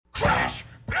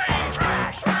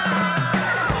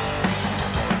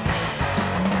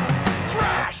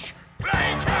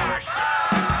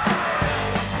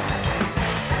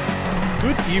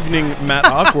evening, Matt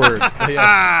Awkward. Yes.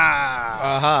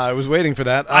 I was waiting for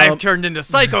that. I've turned into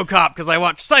Psycho Cop because I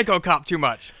watched Psycho Cop too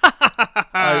much.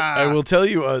 I will tell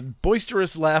you, a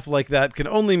boisterous laugh like that can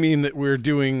only mean that we're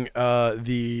doing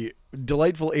the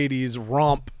delightful 80s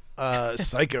romp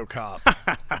Psycho Cop.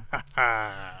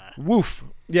 Woof.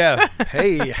 Yeah.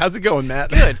 Hey, how's it going, Matt?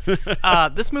 Good.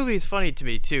 This movie is funny to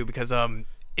me, too, because in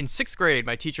 6th grade,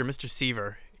 my teacher, Mr.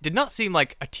 Seaver, did not seem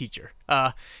like a teacher.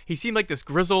 He seemed like this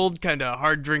grizzled, kind of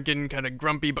hard-drinking, kind of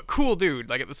grumpy, but cool dude,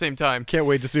 like, at the same time. Can't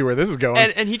wait to see where this is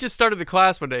going. And he just started the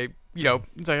class one day, he's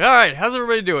like, all right, how's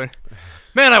everybody doing?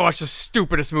 Man, I watched the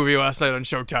stupidest movie last night on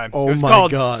Showtime. Oh, it was my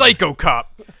called God. Psycho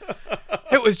Cop.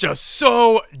 It was just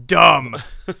so dumb.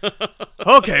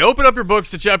 Okay, open up your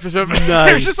books to chapter 7.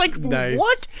 Nice, It was just like, nice.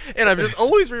 what? And I've just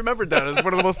always remembered that as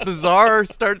one of the most bizarre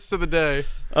starts to the day.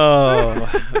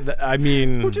 I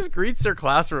mean... Who just greets their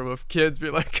classroom of kids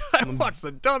being like, I watched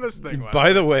the dumbest thing last By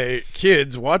night. the way,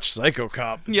 kids, watch Psycho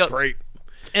Cop. It's Yep. great.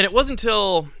 And it wasn't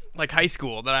until like high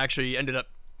school that I actually ended up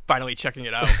finally checking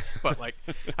it out. But like,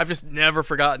 I've just never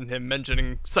forgotten him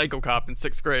mentioning Psycho Cop in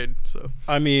 6th grade. So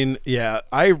I mean, yeah,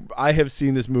 I have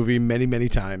seen this movie many, many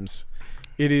times.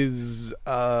 It is,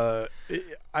 I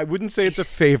wouldn't say it's a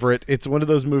favorite. It's one of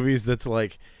those movies that's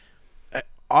like,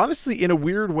 honestly, in a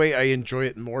weird way, I enjoy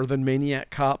it more than Maniac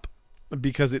Cop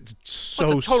because it's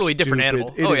so it's a totally different stupid.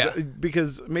 animal. It Oh, is, yeah.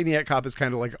 Because Maniac Cop is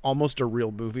kind of like almost a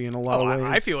real movie in a lot of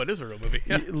ways. I feel it is a real movie.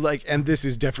 Yeah. Like, and this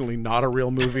is definitely not a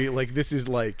real movie. Like, this is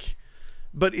like,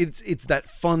 but it's that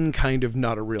fun kind of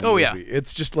not a real movie. Yeah.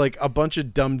 It's just like a bunch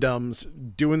of dum-dums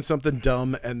doing something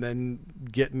dumb and then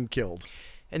getting killed.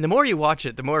 And the more you watch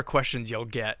it, the more questions you'll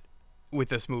get with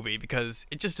this movie because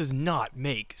it just does not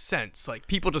make sense. Like,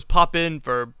 people just pop in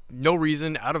for no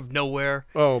reason, out of nowhere.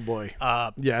 Oh boy.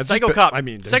 Yeah, it's Psycho just Cop. I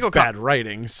mean, there's Psycho bad Cop.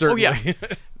 writing, Oh, certainly. yeah.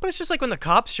 But it's just like when the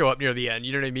cops show up near the end,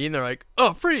 you know what I mean? They're like,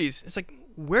 oh, freeze. It's like,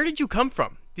 where did you come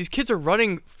from? These kids are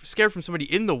running scared from somebody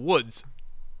in the woods.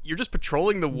 You're just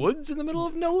patrolling the woods in the middle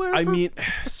of nowhere? I mean,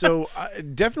 so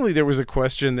definitely there was a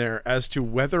question there as to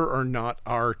whether or not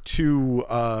our two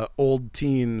old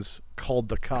teens called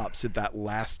the cops at that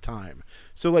last time.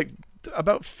 So like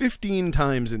about 15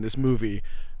 times in this movie,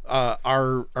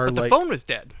 our But the like phone was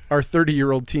dead. our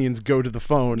 30-year-old teens go to the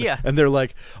phone, Yeah. and they're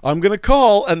like, "I'm gonna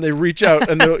call," and they reach out,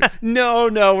 and they're like, "No,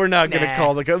 we're not gonna Nah.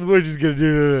 call the cops. We're just gonna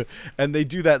do it." And they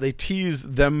do that. They tease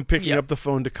them picking Yep. up the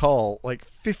phone to call like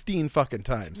 15 fucking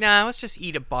times. Nah, let's just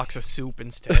eat a box of soup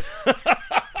instead.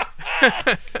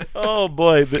 Oh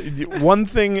boy, one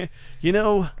thing, you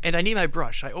know, And I need my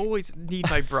brush. I always need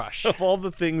my brush. of all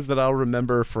the things that I'll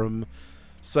remember from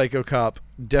Psycho Cop,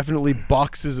 definitely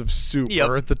boxes of soup Yep.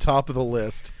 are at the top of the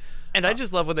list. And I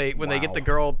just love when they get the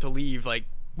girl to leave. Like,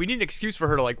 we need an excuse for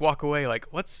her to like walk away. Like,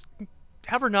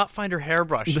 have her not find her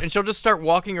hairbrush, and she'll just start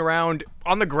walking around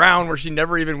on the ground where she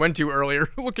never even went to earlier,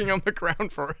 looking on the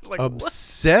ground for it. Like, what?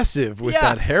 Obsessive with Yeah.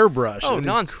 that hairbrush. Oh, It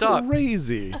is nonstop.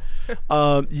 crazy.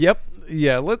 Yep.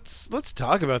 Yeah, let's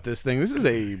talk about this thing. It's a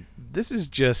delight. This is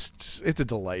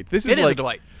It is a like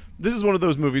delight. This is one of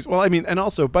those movies. Well, I mean, and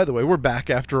also, by the way, we're back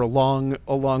after a long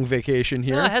vacation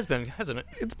here. Yeah, it has been, hasn't it?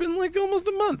 It's been like almost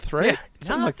a month, right? Yeah,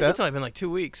 Something I like think It's that. only been like 2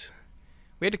 weeks.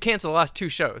 We had to cancel the last 2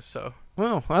 shows, so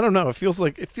Well, I don't know. It feels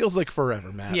like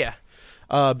forever, Matt. yeah.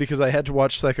 Because I had to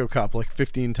watch Psycho Cop like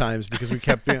 15 times because we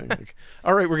kept being like,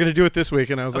 "All right, we're gonna do it this week,"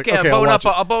 and I was Okay, like, "Okay, I'll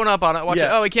I'll bone up on it. Watch it.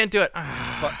 Yeah. Oh, we can't do it.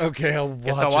 Okay, I'll watch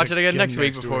Guess I'll watch it again next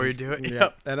week before we do it. Yeah,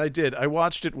 Yep. and I did. I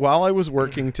watched it while I was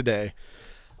working today,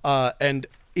 and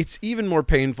it's even more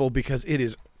painful because it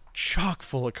is chock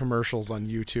full of commercials on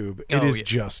YouTube. It Oh, is yeah.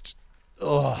 just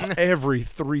every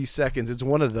 3 seconds. It's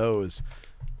one of those.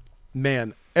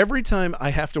 Man, every time I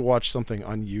have to watch something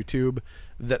on YouTube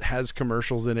that has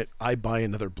commercials in it, I buy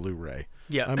another Blu-ray.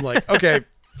 Yeah. I'm like, okay,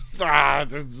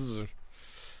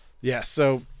 yeah.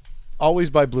 So always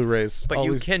buy Blu-rays. But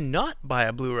always. you cannot buy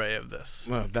a Blu-ray of this.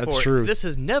 Well, that's For true. This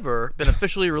has never been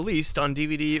officially released on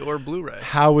DVD or Blu-ray.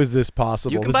 How is this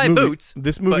possible? You can this buy movie, boots,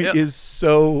 This movie but, yeah. is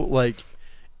so like,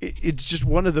 it's just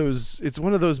one of those. It's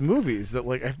one of those movies that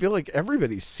like I feel like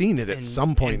everybody's seen it at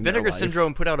some point. And in their Vinegar life.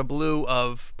 Syndrome put out a blue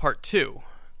of Part 2,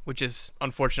 which is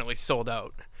unfortunately sold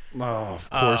out. Oh, of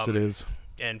course it is.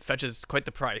 And fetches quite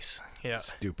the price. Yeah.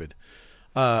 Stupid.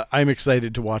 I'm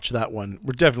excited to watch that one.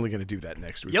 We're definitely going to do that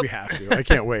next week. Yep. We have to. I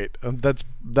can't wait. That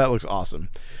looks awesome.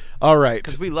 All right,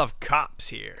 Because we love cops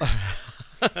here.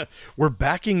 we're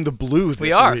backing the blue this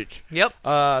We are. week. Yep.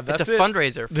 That's It's a it.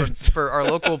 fundraiser for our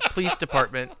local police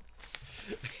department.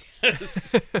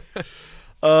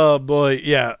 Oh boy,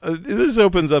 yeah. This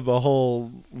opens up a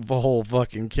whole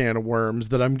fucking can of worms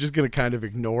that I'm just gonna kind of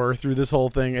ignore through this whole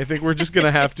thing. I think we're just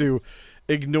gonna have to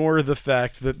ignore the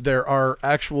fact that there are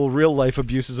actual real life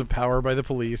abuses of power by the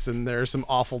police, and there are some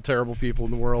awful, terrible people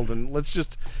in the world, and let's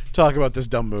just talk about this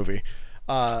dumb movie.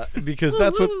 Because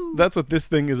that's what this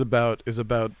thing is about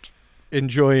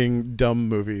enjoying dumb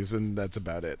movies, and that's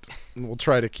about it. And we'll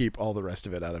try to keep all the rest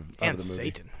of it out of the movie.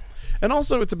 Satan. And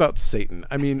also it's about Satan.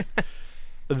 I mean,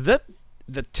 the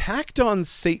tacked on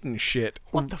Satan shit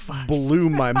What the fuck? blew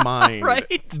my mind.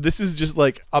 Right? This is just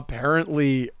like,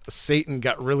 apparently Satan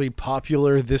got really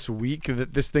popular this week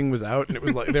that this thing was out, and it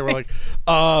was like they were like,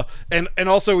 and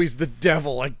also he's the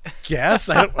devil, I guess.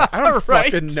 I don't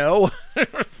Right. fucking know.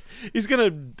 He's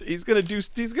gonna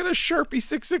Sharpie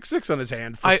 666 on his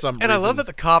hand for some reason. And I love that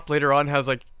the cop later on has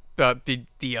like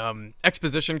the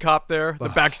exposition cop there, the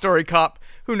backstory cop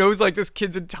who knows like this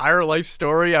kid's entire life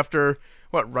story after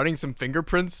running some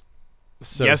fingerprints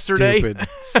so yesterday. Stupid.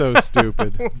 So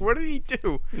stupid. What did he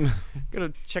do?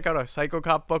 Gonna check out a Psycho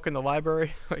Cop book in the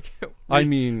library? Like,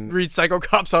 read Psycho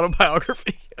Cop's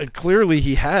autobiography. Clearly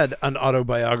he had an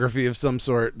autobiography of some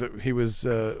sort that he was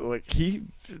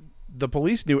the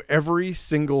police knew every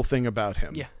single thing about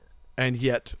him. Yeah. And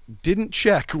yet didn't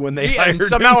check when they hired and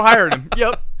somehow him. hired him.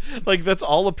 Yep. Like, that's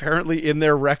all apparently in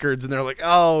their records, and they're like,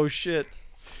 oh shit.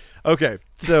 Okay,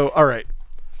 so all right.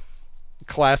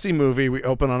 Classy movie. We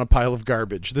open on a pile of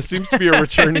garbage. This seems to be a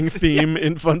returning theme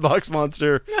in Funbox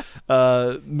Monster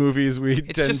movies.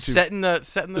 It's just setting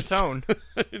the tone.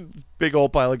 Big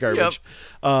old pile of garbage.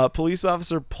 Police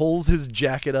officer pulls his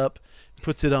jacket up,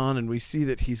 puts it on, and we see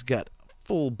that he's got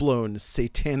full-blown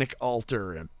satanic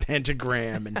altar and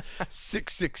pentagram and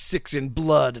 666 in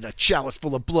blood and a chalice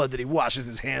full of blood that he washes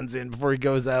his hands in before he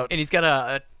goes out. And he's got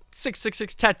a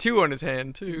 666 tattoo on his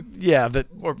hand too. Yeah, that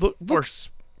Or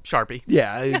Sharpie.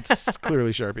 Yeah, it's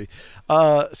clearly Sharpie.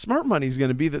 Smart money's going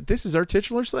to be that this is our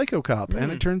titular Psycho Cop,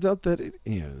 and it turns out that it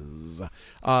is.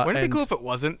 Wouldn't it be cool if it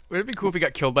wasn't? Wouldn't it be cool if he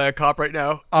got killed by a cop right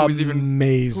now? Amazing.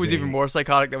 Who was even more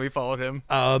psychotic than we followed him?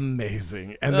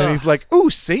 Amazing. And then he's like, ooh,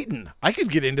 Satan. I could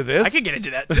get into this. I could get into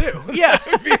that too. Yeah.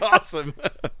 It'd be awesome.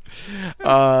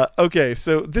 Okay,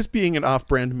 so this being an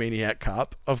off-brand maniac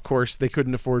cop, of course, they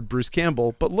couldn't afford Bruce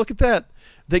Campbell, but look at that.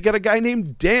 They got a guy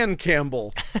named Dan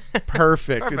Campbell.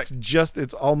 Perfect.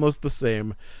 It's almost the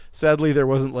same. Sadly, there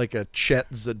wasn't like a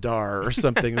Chet Zadar or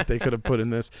something that they could have put in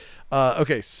this.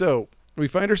 Okay, so we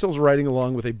find ourselves riding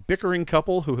along with a bickering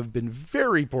couple who have been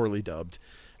very poorly dubbed.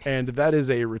 And that is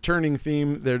a returning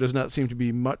theme. There does not seem to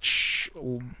be much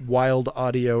wild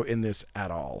audio in this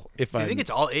at all. Do you think it's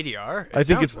all ADR? I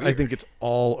think it's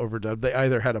all overdubbed. They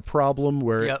either had a problem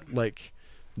where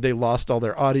they lost all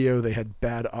their audio, they had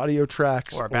bad audio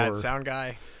tracks, or a bad sound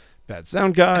guy. Bad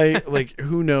sound guy, like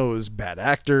who knows, bad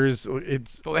actors.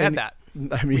 They have that.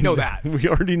 I mean, we know that. We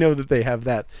already know that they have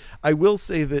that. I will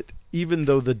say that even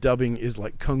though the dubbing is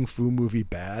like Kung Fu movie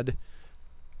bad,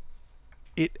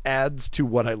 it adds to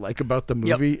what I like about the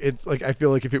movie. It's like, I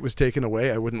feel like if it was taken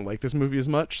away, I wouldn't like this movie as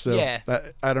much. So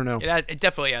I don't know. It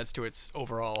definitely adds to its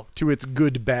overall, to its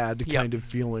good bad kind of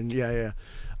feeling. Yeah.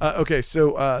 Okay,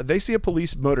 so they see a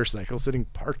police motorcycle sitting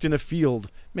parked in a field,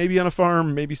 maybe on a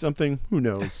farm, maybe something. Who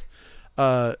knows?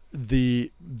 The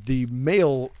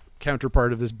male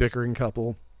counterpart of this bickering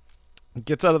couple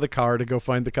gets out of the car to go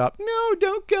find the cop. No,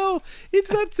 don't go.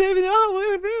 It's not saving.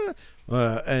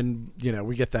 And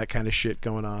we get that kind of shit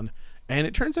going on. And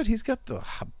it turns out he's got the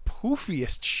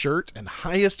poofiest shirt and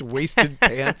highest waisted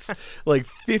pants, like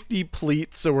 50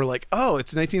 pleats. So we're like, oh,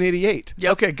 it's 1988.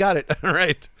 Yep. Okay, got it. All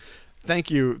right.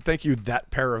 Thank you, that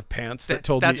pair of pants that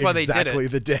told me exactly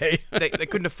the day. They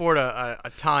couldn't afford a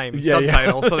time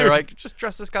subtitle, so they're like, just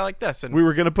dress this guy like this. And we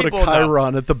were going to put a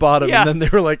chyron at the bottom, and then they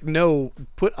were like, no,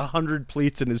 put 100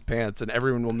 pleats in his pants, and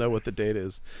everyone will know what the date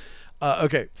is.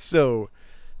 Okay, so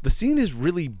the scene is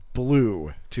really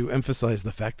blue to emphasize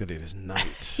the fact that it is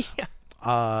night.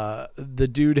 The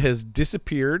dude has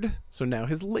disappeared, so now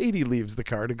his lady leaves the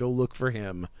car to go look for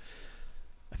him.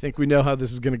 I think we know how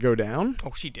this is going to go down.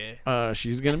 Oh, she did.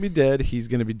 She's going to be dead. He's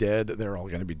going to be dead. They're all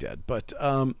going to be dead. But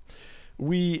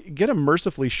we get a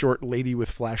mercifully short lady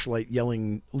with flashlight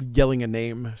yelling a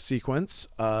name sequence.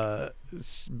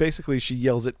 Basically, she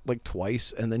yells it like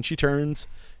twice, and then she turns,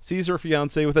 sees her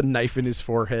fiance with a knife in his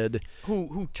forehead.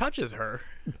 Who touches her?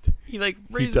 He like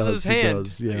raises his hand. He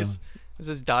does, yeah. Was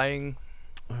this dying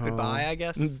goodbye, I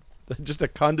guess? Just a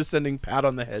condescending pat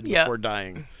on the head before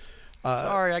dying.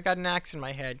 Sorry, I got an axe in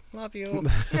my head. Love you.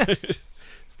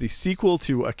 It's the sequel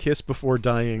to A Kiss Before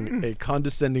Dying, a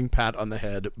condescending pat on the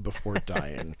head before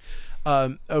dying.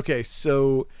 Okay,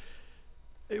 so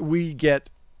we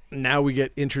get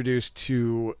introduced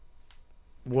to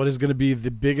what is going to be the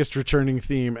biggest returning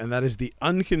theme, and that is the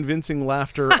unconvincing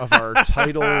laughter of our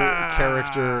title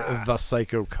character, the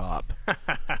Psycho Cop.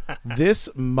 This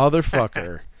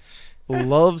motherfucker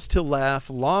loves to laugh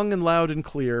long and loud and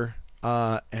clear,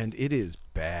 and it is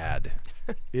bad.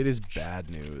 It is bad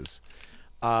news.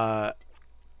 I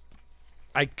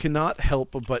cannot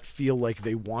help but feel like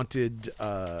they wanted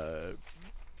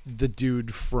the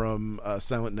dude from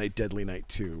Silent Night, Deadly Night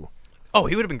 2. Oh,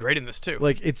 he would have been great in this too.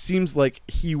 Like, it seems like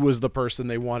he was the person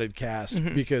they wanted cast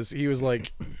because he was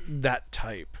like that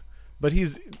type. But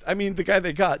the guy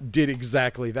they got did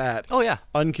exactly that. Oh, yeah.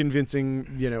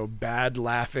 Unconvincing, bad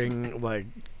laughing, like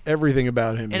everything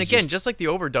about him. And again, just like the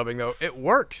overdubbing though, it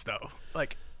works though.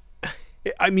 Like,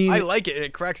 I like it and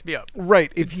it cracks me up.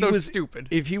 Right. It's so stupid.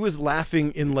 If he was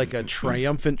laughing in like a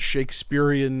triumphant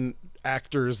Shakespearean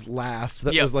actor's laugh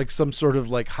that was like some sort of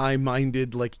like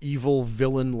high-minded like evil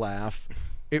villain laugh,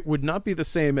 it would not be the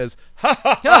same as ha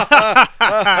ha ha ha,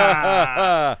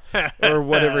 ha, ha, or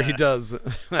whatever he does.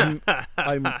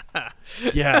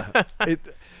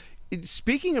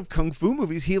 Speaking of kung fu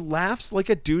movies, he laughs like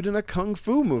a dude in a kung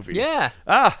fu movie. Yeah.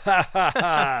 Ah ha ha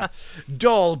ha!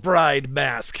 Doll bride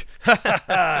mask. Ha ha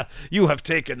ha! You have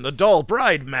taken the doll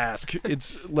bride mask.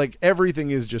 It's like everything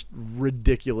is just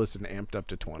ridiculous and amped up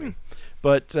to 20.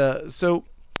 But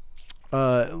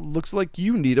looks like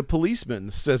you need a policeman,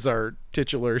 says our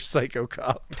titular Psycho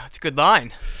Cop. That's a good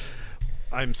line.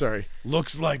 I'm sorry.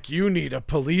 Looks like you need a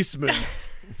policeman.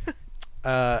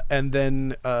 And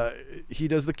then he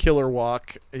does the killer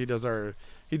walk. He does a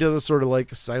sort of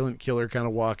like silent killer kind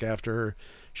of walk after her.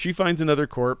 She finds another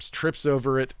corpse, trips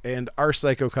over it, and our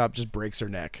Psycho Cop just breaks her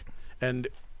neck. And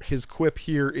his quip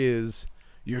here is,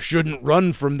 "You shouldn't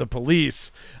run from the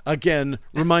police." Again,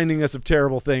 reminding us of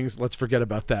terrible things. Let's forget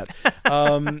about that.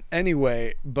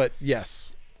 Anyway, but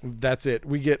yes, that's it.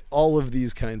 We get all of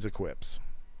these kinds of quips.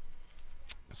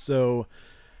 So,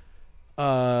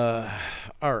 all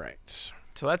right.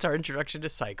 So that's our introduction to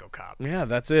Psycho Cop. Yeah,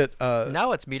 that's it. Now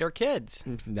let's meet our kids.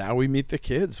 Now we meet the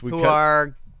kids. Who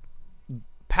are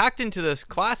packed into this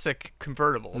classic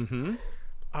convertible. Mm-hmm.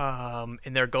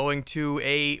 And they're going to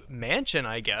a mansion,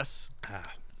 I guess,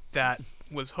 that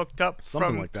was hooked up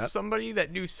Something from like that. somebody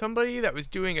that knew somebody that was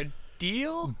doing a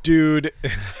deal. Dude.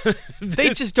 They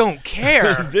just don't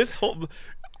care.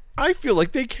 I feel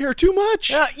like they care too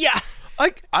much. Yeah.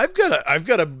 I've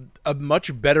got a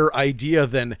much better idea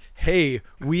than, hey,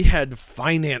 we had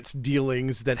finance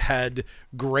dealings that had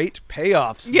great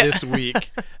payoffs this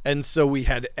week, and so we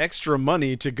had extra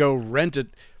money to go rent it.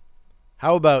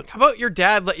 How about your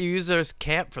dad let you use his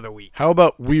camp for the week? How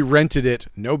about we rented it?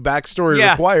 No backstory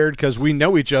required because we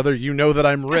know each other. You know that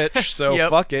I'm rich, so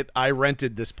fuck it. I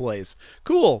rented this place.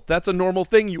 Cool. That's a normal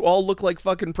thing. You all look like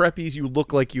fucking preppies. You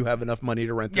look like you have enough money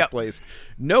to rent this place.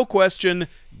 No question.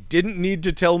 Didn't need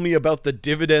to tell me about the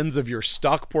dividends of your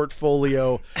stock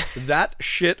portfolio. That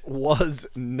shit was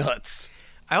nuts.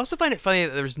 I also find it funny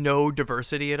that there's no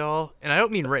diversity at all. And I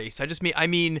don't mean race. I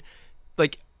mean,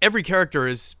 like, every character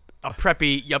is a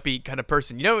preppy, yuppie kind of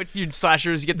person. You know, in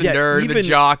slashers, you get the nerd, the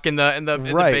jock, and the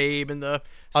babe, and the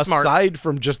smart. Aside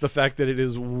from just the fact that it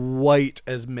is white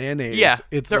as mayonnaise,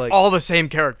 they're all the same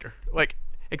character. Like,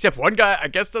 except one guy, I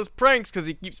guess, does pranks because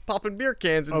he keeps popping beer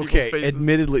cans in people's faces.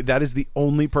 Admittedly, that is the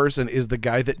only person, is the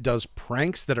guy that does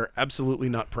pranks that are absolutely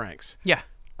not pranks. Yeah.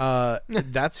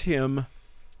 That's him.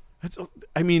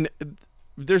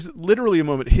 There's literally a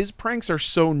moment. His pranks are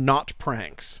so not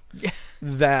pranks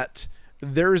that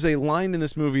there is a line in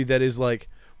this movie that is like,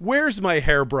 "Where's my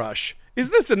hairbrush? Is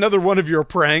this another one of your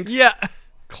pranks?" Yeah.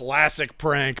 Classic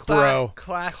prank, bro.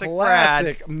 Classic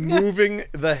Brad. Moving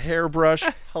the hairbrush.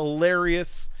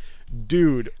 Hilarious.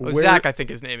 Dude. Zach, I think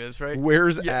his name is, right?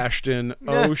 Where's Ashton?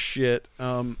 Oh, shit.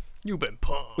 You've been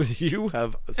punked. You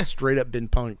have straight up been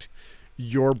punked.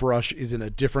 Your brush is in a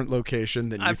different location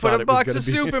than you I thought put a it was going to be. box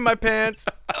of soup in my pants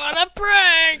on a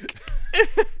prank.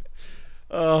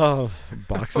 Oh,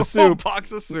 box of soup.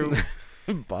 Box of soup.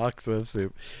 Box of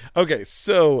soup. Okay,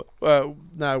 so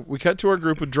now we cut to our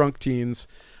group of drunk teens.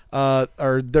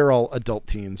 They're all adult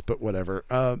teens, but whatever.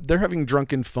 They're having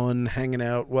drunken fun, hanging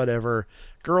out, whatever.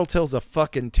 Girl tells a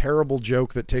fucking terrible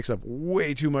joke that takes up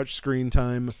way too much screen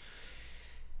time.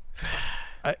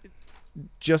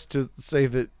 Just to say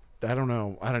that, I don't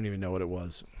know. I don't even know what it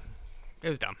was. It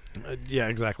was dumb. Yeah,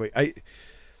 exactly.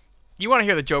 You want to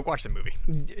hear the joke? Watch the movie.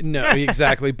 No,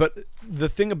 exactly. But the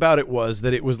thing about it was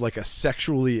that it was like a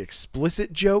sexually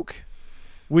explicit joke,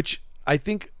 which I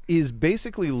think is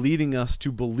basically leading us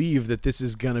to believe that this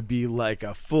is going to be like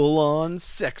a full-on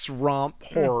sex romp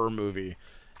horror movie.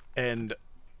 And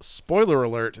spoiler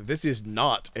alert, this is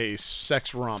not a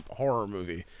sex romp horror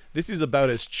movie. This is about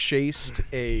as chaste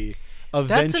a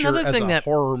adventure as a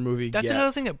horror movie gets. That's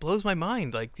another thing that blows my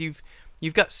mind. Like you've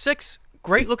got 6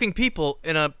 great-looking people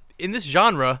in this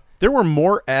genre. There were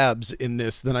more abs in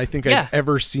this than I think I've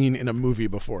ever seen in a movie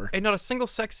before. And not a single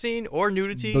sex scene or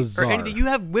nudity Bizarre. or anything. You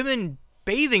have women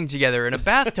bathing together in a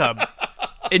bathtub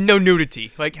and no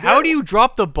nudity. Like, how do you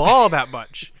drop the ball that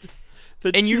much?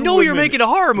 And you know you're making a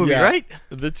horror movie, right?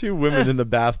 The 2 women in the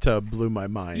bathtub blew my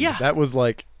mind. Yeah. That was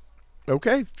like,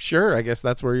 okay, sure. I guess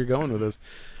that's where you're going with this.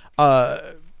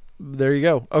 There you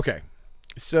go. Okay.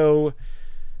 So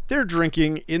they're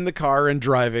drinking in the car and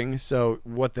driving. So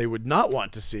what they would not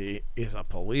want to see is a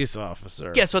police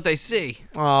officer. Guess what they see?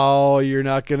 Oh, you're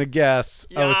not going to guess.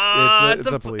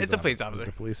 It's a police officer. It's a police officer. It's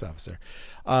a police officer.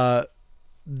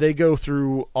 They go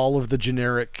through all of the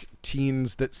generic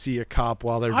teens that see a cop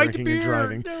while they're drinking and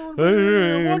driving.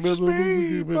 Watch the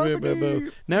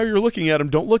speed. Now you're looking at him.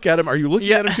 Don't look at him. Are you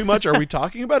looking at him too much? Are we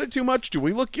talking about it too much? Do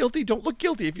we look guilty? Don't look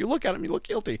guilty. If you look at him, you look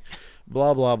guilty.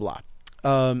 Blah, blah, blah.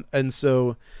 And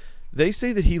so they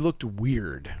say that he looked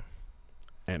weird.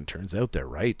 And turns out they're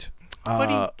right.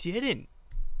 But he didn't.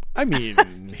 I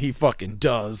mean, he fucking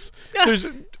does.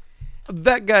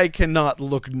 That guy cannot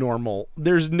look normal.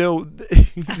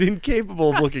 He's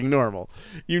incapable of looking normal.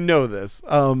 You know this.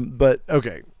 But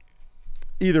okay.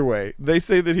 Either way, they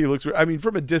say that he looks. I mean,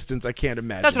 from a distance, I can't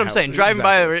imagine. That's what I'm saying. Driving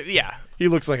by, yeah. He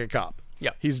looks like a cop.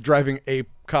 Yeah. He's driving a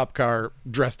cop car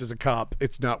dressed as a cop.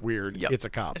 It's not weird. Yep. It's a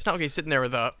cop. It's not like he's sitting there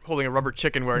with holding a rubber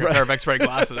chicken wearing a pair of X-ray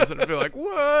glasses. And I'd be like,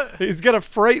 what? He's got a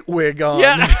fright wig on.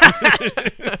 Yeah.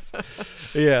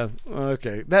 Yeah.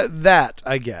 Okay. That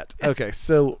I get. Okay.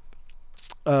 So,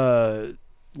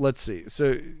 let's see.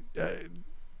 So,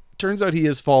 turns out he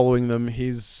is following them.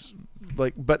 He's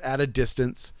like, but at a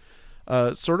distance.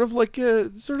 Sort of like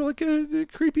a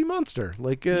creepy monster,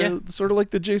 sort of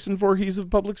like the Jason Voorhees of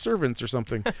Public Servants or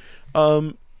something.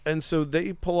 And so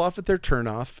they pull off at their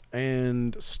turnoff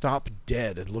and stop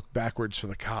dead and look backwards for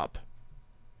the cop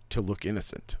to look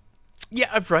innocent.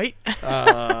 Yeah, right.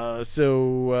 That's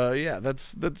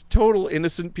total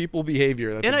innocent people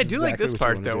behavior. That's and I do like this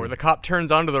part though, where the cop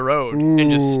turns onto the road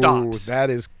and just stops. That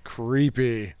is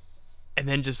creepy. And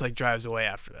then just like drives away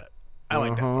after that. I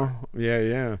like that part.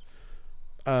 Yeah.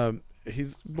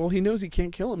 He knows he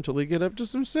can't kill him till they get up to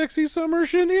some sexy summer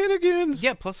shenanigans.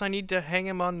 Yeah, plus I need to hang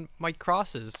him on my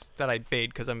crosses that I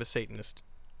made because I'm a Satanist.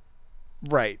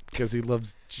 Right, because he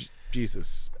loves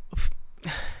Jesus.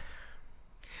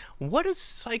 What is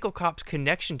Psycho Cop's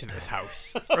connection to this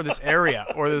house or this area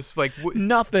or this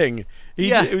nothing?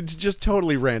 It's just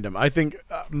totally random. I think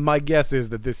my guess is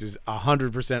that this is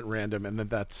 100% random, and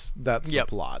that's the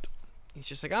plot. He's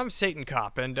just like, I'm Satan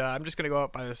Cop, and I'm just gonna go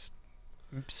out by this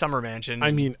summer mansion.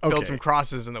 I mean, build some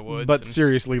crosses in the woods. But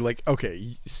seriously,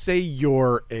 say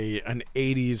you're an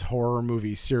 80s horror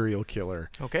movie serial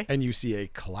killer. Okay. And you see a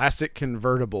classic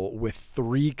convertible with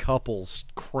 3 couples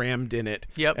crammed in it.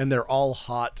 Yep. And they're all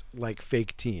hot like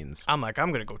fake teens. I'm like,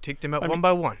 I'm gonna go take them out one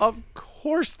by one. Of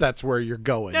course that's where you're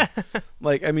going.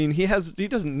 He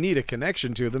doesn't need a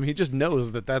connection to them. He just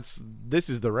knows that this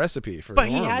is the recipe for. But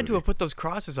he had to have put those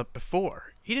crosses up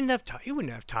before. He didn't have time. He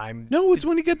wouldn't have time. No, it's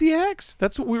when he got the axe.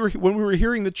 That's what when we were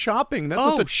hearing the chopping. That's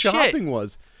what the chopping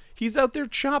was. He's out there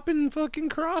chopping fucking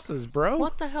crosses, bro.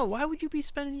 What the hell? Why would you be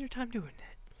spending your time doing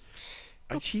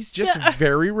that? He's just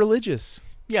very religious.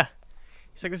 Yeah.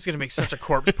 He's like, this is going to make such a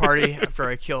corpse party after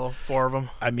I kill 4 of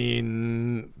them. I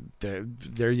mean,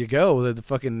 there you go. The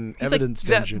fucking He's evidence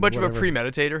like dungeon. Much of a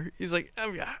premeditator. He's like, I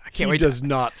can't wait. He does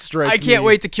not strike me. I can't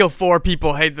wait to kill 4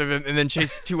 people, hate them, and then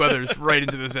chase 2 others right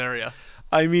into this area.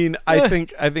 I mean, I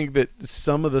think that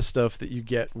some of the stuff that you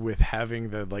get with having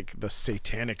the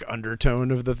satanic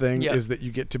undertone of the thing is that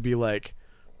you get to be like,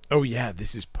 oh yeah,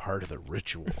 this is part of the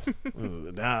ritual.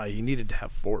 You needed to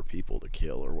have 4 people to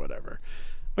kill or whatever.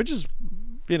 Which is,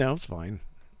 it's fine.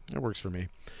 It works for me.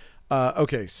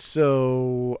 Okay,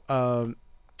 so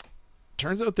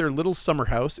turns out their little summer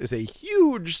house is a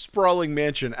huge sprawling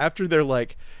mansion. After they're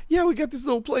like, yeah, we got this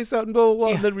little place out in blah, blah,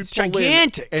 blah. And then we pull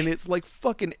gigantic. In, and it's like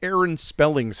fucking Aaron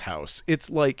Spelling's house. It's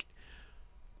like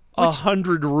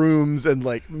 100 rooms and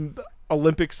like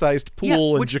Olympic-sized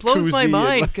pool and which jacuzzi. Which blows my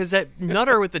mind because that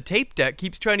nutter with the tape deck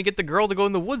keeps trying to get the girl to go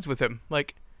in the woods with him.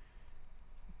 Like,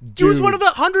 use one of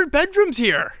the 100 bedrooms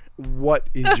here. What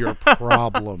is your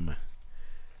problem?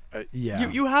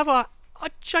 You have a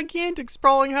gigantic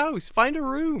sprawling house. Find a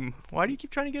room. Why do you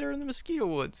keep trying to get her in the mosquito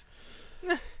woods?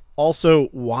 Also,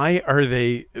 why are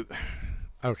they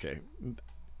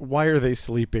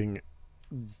sleeping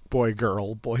boy,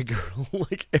 girl.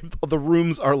 Like, if the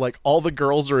rooms are like all the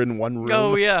girls are in one room.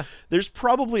 Oh, yeah. There's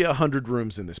probably 100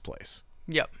 rooms in this place.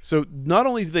 Yep. So not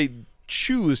only do they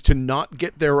choose to not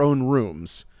get their own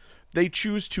rooms, they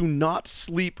choose to not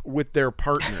sleep with their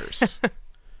partners.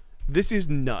 This is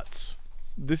nuts.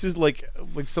 This is like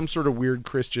some sort of weird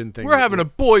Christian thing. We're having a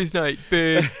boys' night,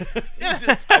 babe.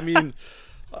 I mean,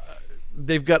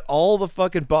 they've got all the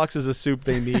fucking boxes of soup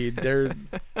they need.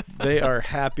 They are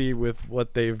happy with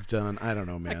what they've done. I don't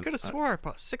know, man. I could have swore I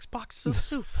bought 6 boxes of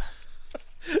soup.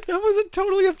 That was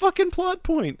totally a fucking plot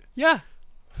point. Yeah.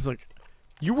 It's like,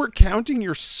 you were counting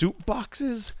your soup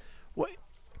boxes? What?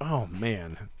 Oh,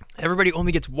 man. Everybody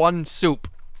only gets 1 soup.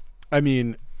 I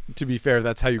mean, to be fair,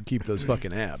 that's how you keep those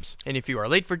fucking abs. And if you are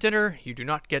late for dinner, you do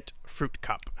not get fruit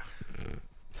cup.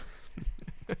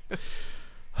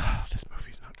 This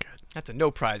movie's not good. That's a no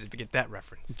prize if you get that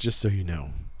reference. Just so you know,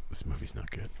 this movie's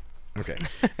not good. Okay.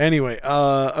 Anyway,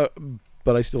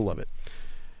 but I still love it.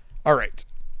 All right.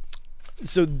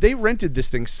 So they rented this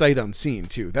thing sight unseen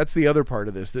too. That's the other part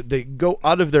of this, that they go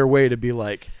out of their way to be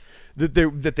like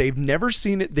that they've never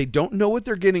seen it. They don't know what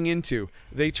they're getting into.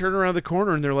 They turn around the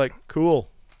corner and they're like, "Cool."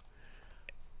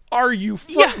 Are you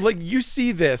like, you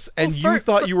see this and you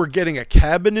thought you were getting a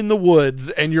cabin in the woods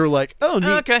and you're like, "Oh,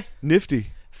 neat, okay,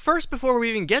 nifty." First, before we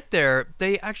even get there,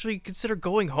 they actually consider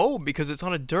going home because it's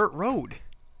on a dirt road.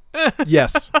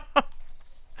 Yes.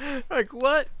 Like,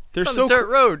 what? They're it's so on a dirt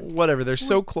road. Whatever. They're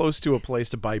so close to a place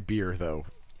to buy beer, though.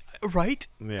 Right?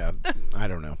 Yeah. I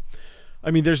don't know.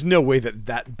 I mean, there's no way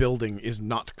that building is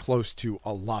not close to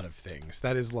a lot of things.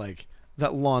 That is like,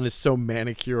 that lawn is so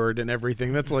manicured and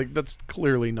everything. That's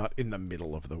clearly not in the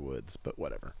middle of the woods, but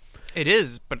whatever. It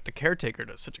is, but the caretaker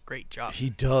does such a great job. He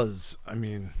does. I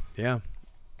mean, yeah.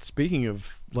 Speaking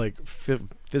of like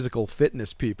physical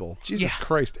fitness people, Jesus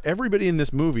Christ, everybody in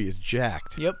this movie is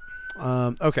jacked. Yep.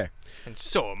 Okay. And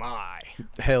so am I.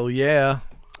 Hell yeah.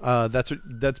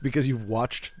 That's because you've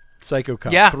watched Psycho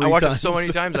Cop 3 I times. watched it so many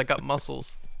times I got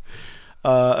muscles.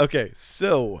 Okay,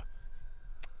 so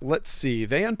let's see.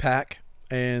 They unpack,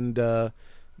 and the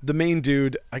main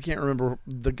dude, I can't remember,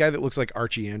 the guy that looks like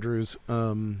Archie Andrews. I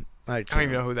don't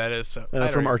even know who that is. So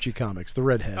from Archie Comics, the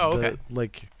redhead. Oh, okay.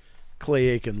 Like Clay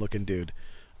Aiken looking dude.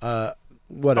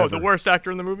 Whatever. Oh, the worst actor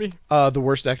in the movie? The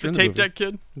worst actor in the movie. Tape Deck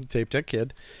Kid? Tape Deck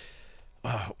Kid.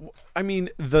 I mean,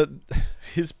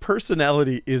 his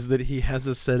personality is that he has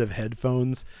a set of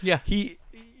headphones. Yeah.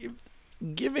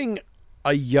 Giving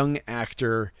a young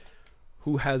actor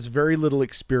who has very little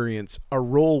experience a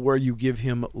role where you give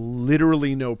him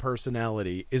literally no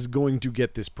personality is going to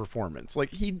get this performance.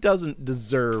 Like, he doesn't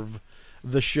deserve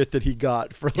the shit that he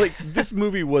got for, like, this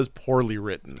movie was poorly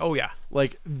written. Oh, yeah.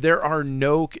 Like, there are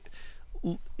no...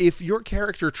 If your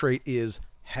character trait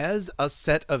has a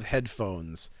set of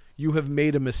headphones, you have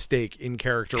made a mistake in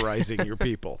characterizing your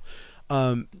people.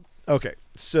 Okay,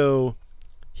 so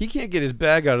he can't get his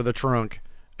bag out of the trunk,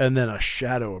 and then a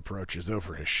shadow approaches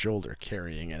over his shoulder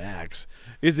carrying an axe.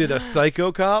 Is it a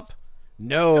psycho cop?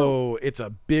 No, it's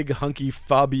a big hunky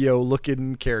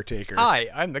Fabio-looking caretaker. Hi,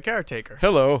 I'm the caretaker.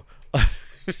 Hello.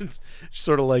 It's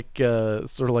sort of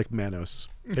like Manos,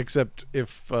 except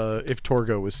if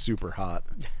Torgo was super hot.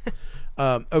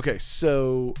 Okay,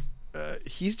 so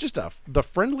he's just the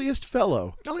friendliest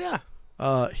fellow. Oh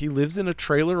yeah. He lives in a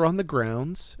trailer on the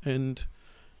grounds, and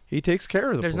he takes care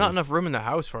of the There's place. not enough room in the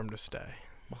house for him to stay.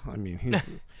 I mean,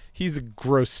 he's a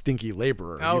gross, stinky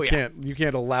laborer. Oh, You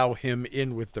can't allow him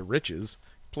in with the riches,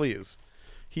 please.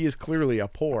 He is clearly a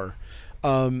poor.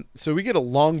 So we get a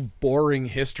long, boring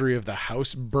history of the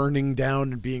house burning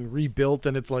down and being rebuilt,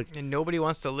 and it's like... And nobody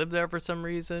wants to live there for some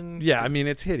reason. Yeah, I mean,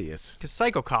 it's hideous. Because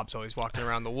Psycho Cop's always walking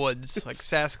around the woods like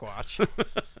Sasquatch.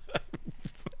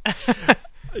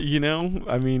 You know,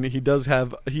 I mean, he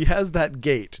has that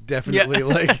gait, definitely. Yeah.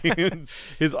 Like,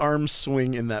 his arms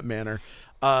swing in that manner.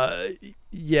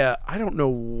 Yeah, I don't know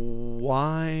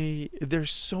why.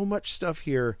 There's so much stuff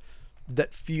here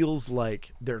that feels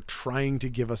like they're trying to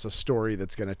give us a story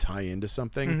that's going to tie into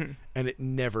something, and it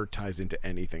never ties into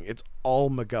anything. It's all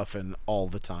MacGuffin all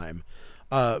the time.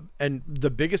 And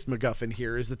the biggest MacGuffin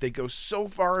here is that they go so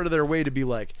far out of their way to be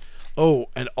like, oh,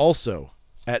 and also,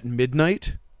 at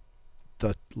midnight,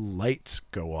 the lights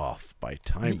go off by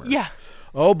timer. Yeah.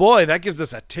 Oh boy, that gives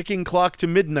us a ticking clock to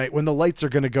midnight when the lights are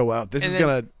going to go out. This is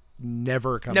going to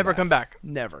never come back.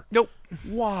 Never. Nope.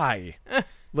 Why?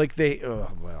 Like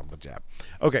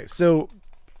Okay, so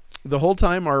the whole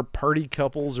time our party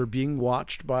couples are being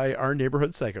watched by our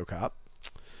neighborhood psycho cop.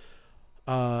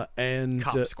 And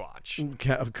Cop Squatch.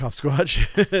 Cop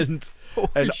Squatch, and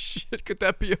Holy shit! Could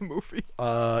that be a movie?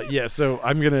 yeah. So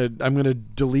I'm gonna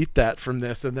delete that from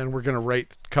this, and then we're gonna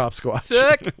write Cop Squatch.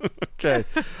 Sick. Okay.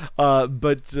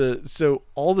 So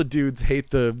all the dudes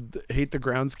hate the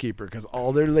groundskeeper because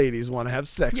all their ladies want to have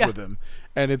sex with him,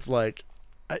 and it's like,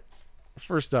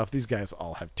 first off, these guys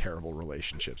all have terrible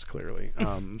relationships. Clearly,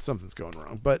 something's going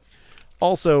wrong. But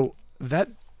also, that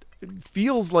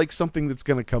feels like something that's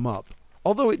going to come up.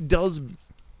 Although it does.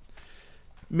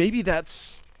 Maybe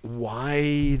that's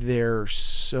why they're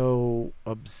so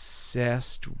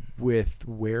obsessed with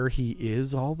where he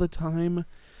is all the time.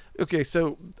 Okay,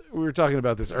 so we were talking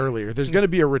about this earlier. There's going to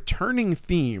be a returning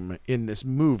theme in this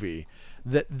movie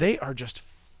that they are just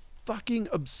fucking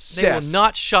obsessed. They will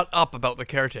not shut up about the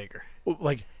caretaker.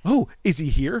 Like, oh, is he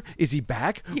here? Is he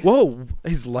back? Yeah. Whoa,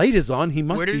 his light is on. He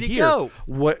must be here. Where did he go?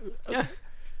 What? Yeah.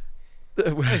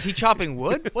 Is he chopping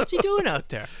wood? What's he doing out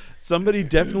there? Somebody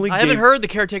definitely I haven't heard the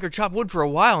caretaker chop wood for a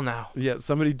while now. Yeah,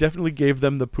 somebody definitely gave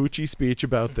them the Poochie speech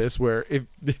about this, where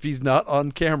if he's not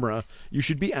on camera, you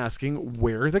should be asking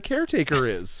where the caretaker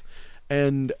is.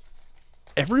 And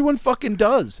everyone fucking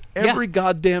does. Every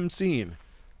goddamn scene,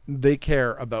 they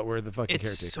care about where the fucking caretaker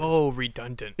is. It's so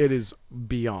redundant. It is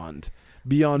beyond.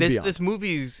 Beyond. This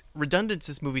movie's redundant's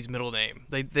this movie's middle name.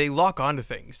 They lock onto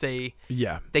things. They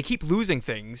keep losing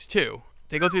things too.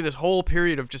 They go through this whole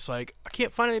period of just like, I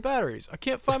can't find any batteries. I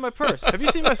can't find my purse. Have you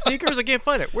seen my sneakers? I can't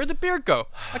find it. Where'd the beer go?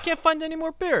 I can't find any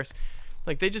more beers.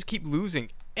 Like, they just keep losing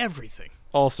everything.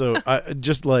 Also,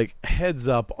 just like heads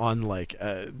up on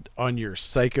on your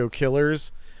psycho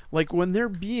killers, like when they're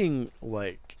being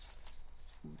like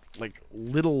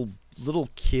little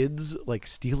kids like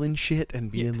stealing shit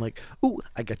and being like, "Ooh,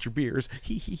 I got your beers."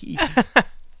 He he.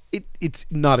 It's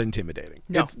not intimidating.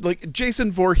 No. It's like Jason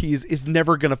Voorhees is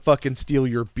never gonna fucking steal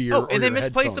your beer. Oh, and they your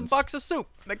misplaced headphones. a box of soup.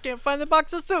 I can't find the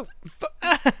box of soup.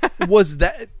 Was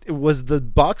the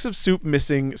box of soup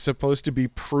missing supposed to be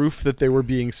proof that they were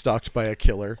being stalked by a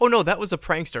killer? Oh no, that was a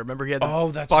prankster. Remember, he had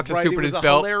the that's box right. of soup it in was his a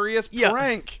belt. Hilarious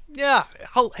prank. Yeah,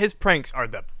 his pranks are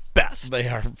the best. They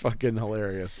are fucking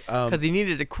hilarious. Because he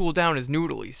needed to cool down his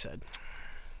noodle. He said.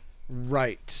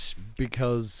 Right,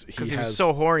 because he was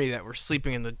so horny that we're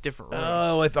sleeping in the different rooms.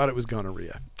 Oh, I thought it was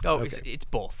gonorrhea. Oh, okay. It's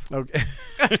both. Okay,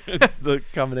 it's the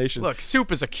combination. Look,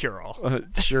 soup is a cure-all.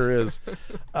 It sure is.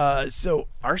 So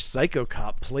our psycho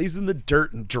cop plays in the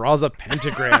dirt and draws a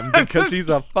pentagram because he's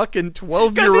a fucking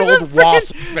 12-year-old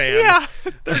Wasp fan. Yeah,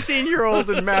 13-year-old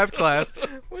in math class.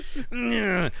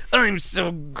 I'm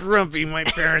so grumpy. My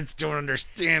parents don't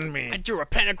understand me. I drew a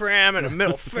pentagram and a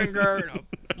middle finger and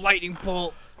a lightning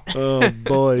bolt. Oh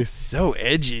boy, so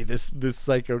edgy, this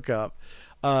psycho cop.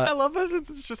 I love it.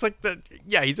 It's just like that.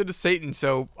 Yeah, he's into Satan,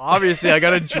 so obviously I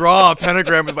gotta draw a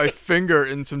pentagram with my finger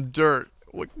in some dirt.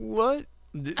 Like, what?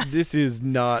 This is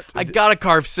not. I gotta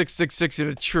carve 666 in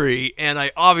a tree, and I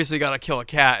obviously gotta kill a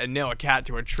cat and nail a cat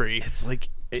to a tree. It's like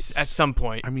at some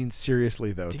point. I mean,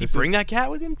 seriously though, did he bring that cat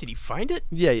with him? Did he find it?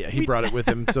 Yeah, he brought it with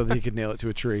him so that he could nail it to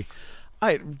a tree.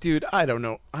 I don't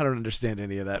know. I don't understand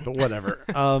any of that, but whatever.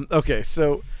 Okay,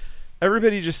 so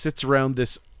everybody just sits around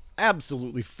this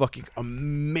absolutely fucking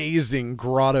amazing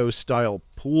grotto-style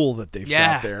pool that they've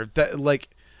got there. That, like,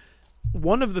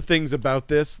 one of the things about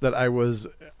this that I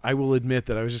will admit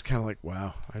that I was just kind of like,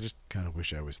 wow, I just kind of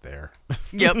wish I was there.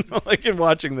 Yep. Like, in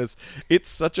watching this,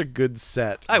 it's such a good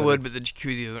set. I would, but the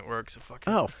jacuzzi doesn't work, so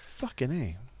fucking... Oh, fucking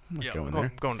A.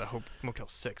 I'm going to Motel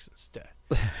 6 instead.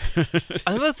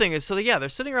 Another thing is, they're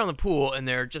sitting around the pool and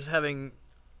they're just having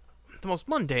the most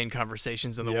mundane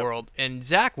conversations in the world. And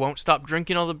Zach won't stop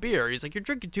drinking all the beer. He's like, "You're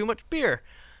drinking too much beer."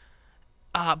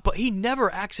 But he never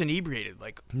acts inebriated,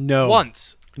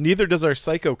 once. Neither does our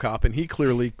psycho cop, and he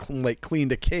clearly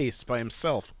cleaned a case by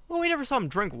himself. Well, we never saw him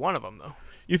drink one of them, though.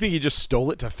 You think he just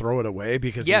stole it to throw it away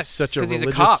because he's such a religious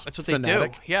he's a cop. That's what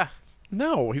fanatic? they do. Yeah.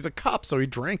 No, he's a cop, so he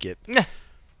drank it.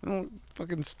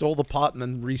 Fucking stole the pot and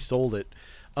then resold it.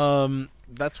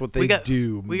 That's what they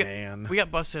do, man. We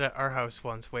got busted at our house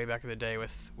once, way back in the day,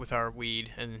 with our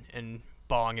weed and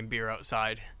bong and beer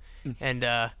outside, and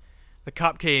the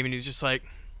cop came and he was just like,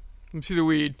 "Let me see the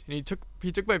weed," and he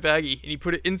took my baggie and he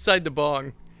put it inside the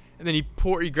bong, and then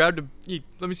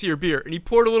let me see your beer, and he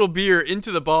poured a little beer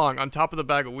into the bong on top of the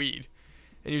bag of weed,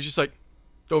 and he was just like,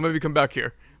 "Don't maybe come back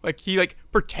here." Like, he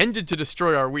pretended to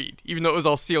destroy our weed, even though it was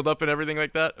all sealed up and everything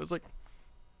like that. It was like,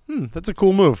 that's a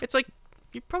cool move. It's like,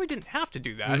 you probably didn't have to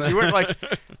do that.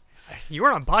 You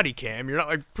weren't on body cam. You're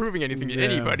not proving anything to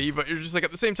anybody, but you're just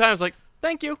at the same time, it's like,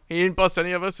 thank you. He didn't bust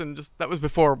any of us, and that was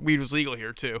before weed was legal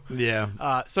here too.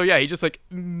 Yeah. So yeah, he just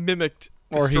mimicked.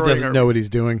 Or he doesn't know what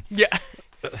he's doing. Yeah.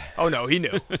 Oh no, he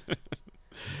knew.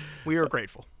 We are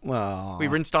grateful. Well, We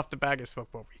rinsed off the bag and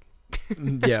smoked more weed.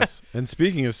 yes. And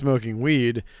speaking of smoking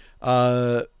weed,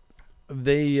 they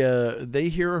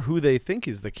hear who they think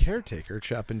is the caretaker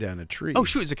chopping down a tree. Oh,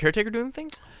 shoot. Is the caretaker doing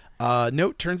things?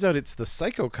 No, turns out it's the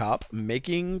psycho cop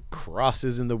making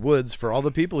crosses in the woods for all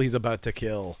the people he's about to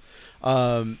kill.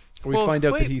 We find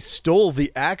out that he stole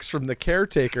the axe from the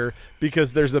caretaker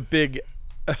because there's a big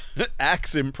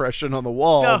axe impression on the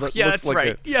wall. Oh, that yeah, looks that's like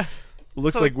right. Yeah.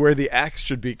 looks like where the axe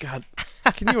should be. God,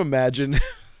 can you imagine?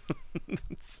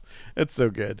 it's so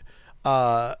good.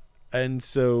 And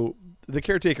so the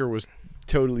caretaker was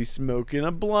totally smoking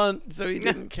a blunt, so he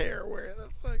didn't care where the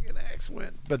fucking axe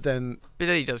went. But then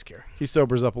he does care. he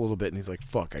sobers up a little bit and he's like,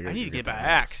 fuck, I need to get that my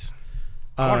axe.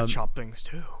 I want to chop things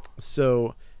too.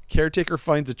 So caretaker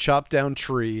finds a chopped down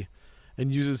tree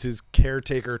and uses his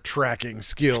caretaker tracking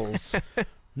skills.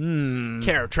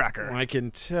 Care tracker. I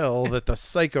can tell that the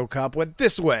psycho cop went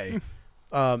this way.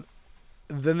 Then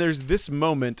there's this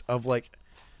moment of like,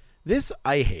 this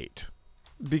I hate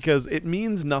because it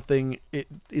means nothing. It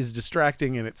is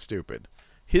distracting and it's stupid.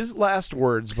 His last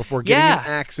words before getting an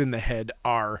axe in the head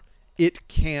are, "It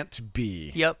can't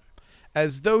be." Yep.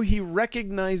 As though he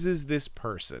recognizes this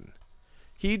person.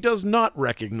 He does not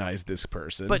recognize this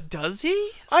person. But does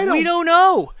he? We don't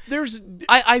know.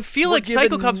 I feel we're like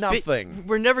Psycho given Cop's nothing.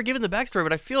 we're never given the backstory,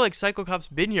 but I feel like Psycho Cop's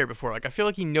been here before. Like I feel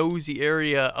like he knows the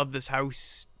area of this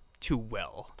house too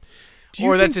well. Do you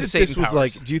or think that's his that this Satan was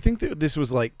powers. like? Do you think that this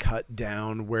was like cut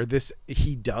down where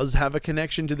he does have a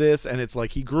connection to this, and it's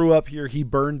like he grew up here, he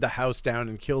burned the house down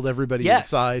and killed everybody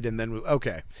inside, and then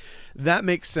okay, that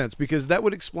makes sense because that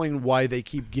would explain why they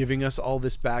keep giving us all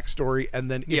this backstory,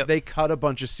 and then if they cut a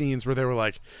bunch of scenes where they were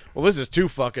like, well, this is too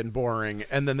fucking boring,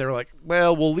 and then they're like,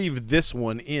 well, we'll leave this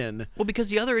one in. Well, because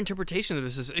the other interpretation of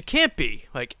this is it can't be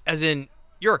like as in.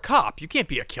 You're a cop. You can't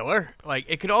be a killer. Like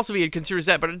it could also be considered as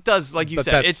that, but it does, like you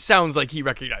said, it sounds like he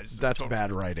recognizes. That's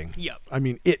bad writing. Yep. I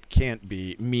mean, it can't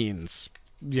be means,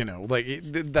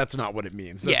 that's not what it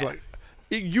means. That's like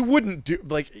you wouldn't do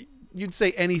like you'd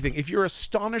say anything if you're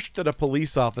astonished that a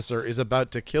police officer is about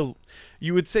to kill.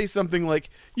 You would say something like,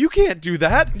 "You can't do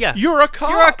that. Yeah, you're a cop.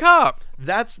 You're a cop."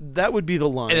 That would be the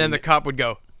line. And then the cop would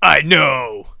go, "I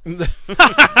know."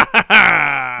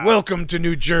 Welcome to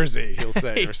New Jersey, he'll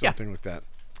say, or something like that.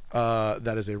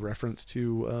 That is a reference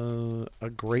to a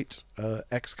great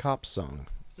ex-cop song.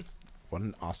 What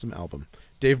an awesome album.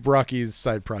 Dave Brocky's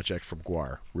side project from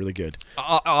Gwar. Really good.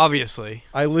 Obviously.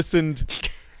 I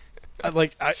listened...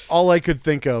 all I could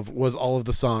think of was all of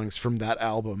the songs from that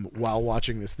album while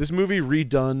watching this. This movie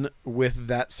redone with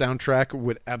that soundtrack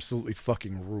would absolutely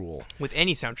fucking rule. With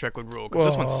any soundtrack would rule, because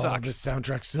this one sucks. This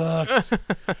soundtrack sucks.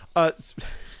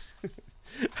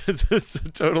 It's a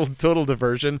total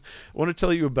diversion. I want to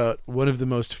tell you about one of the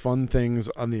most fun things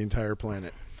on the entire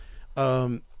planet.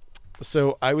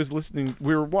 So I was listening,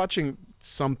 we were watching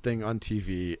something on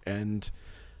TV, and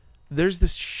there's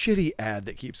this shitty ad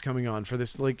that keeps coming on for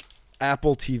this like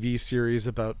Apple TV series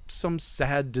about some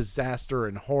sad disaster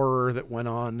and horror that went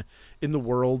on in the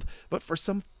world. But for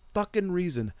some fucking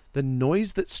reason, the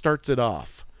noise that starts it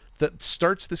off, that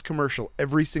starts this commercial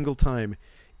every single time,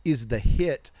 is the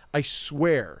hit. I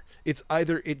swear. It's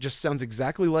either it just sounds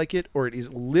exactly like it, or it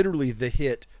is literally the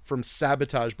hit from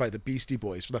Sabotage by the Beastie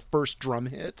Boys for the first drum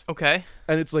hit. Okay.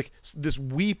 And it's like this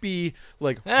weepy,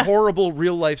 like horrible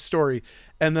real life story.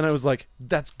 And then I was like,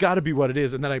 that's got to be what it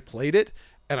is. And then I played it,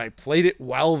 and I played it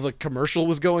while the commercial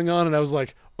was going on. And I was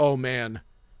like, oh man,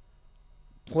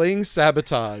 playing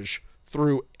Sabotage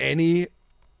through any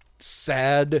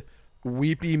sad,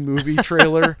 weepy movie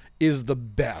trailer is the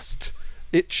best.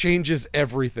 It changes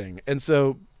everything. And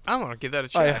so I want to give that a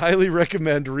try. I highly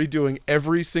recommend redoing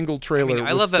every single trailer.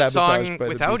 I with love that Sabotage song by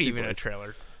the without Beastie even Boys. a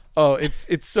trailer. Oh, it's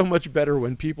so much better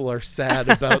when people are sad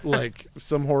about like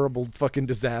some horrible fucking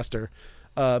disaster.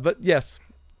 But yes,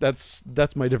 that's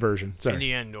my diversion. Sorry. In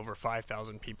the end, over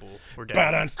 5,000 people were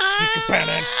dead.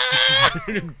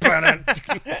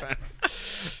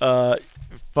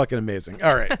 Fucking amazing.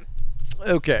 All right.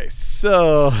 Okay,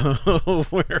 so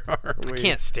where are we? I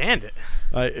can't stand it.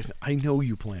 I know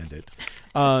you planned it.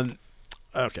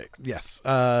 Okay, yes.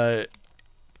 The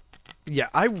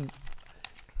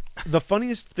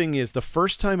funniest thing is the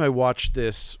first time I watched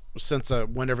this, since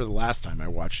whenever the last time I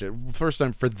watched it, first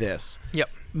time for this. Yep.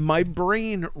 My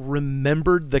brain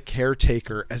remembered the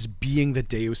caretaker as being the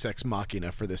Deus Ex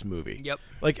Machina for this movie. Yep.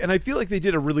 And I feel like they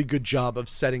did a really good job of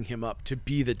setting him up to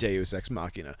be the Deus Ex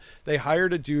Machina. They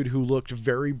hired a dude who looked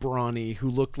very brawny, who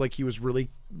looked like he was really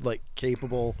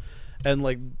capable,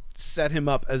 and set him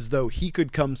up as though he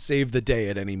could come save the day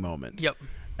at any moment. Yep.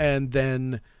 And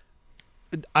then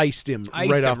iced him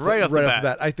right off the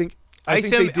bat. I think I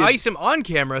think they did. Ice him on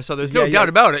camera, so there's no Yeah, doubt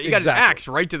about it. You got exactly. an axe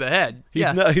right to the head. He's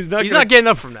Yeah. not. He's not getting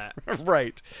up from that.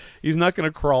 right. He's not going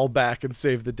to crawl back and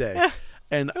save the day.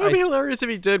 And It would be hilarious if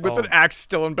he did with an axe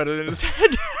still embedded in his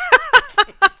head.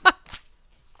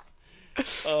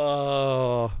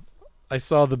 Oh, I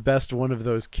saw the best one of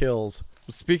those kills.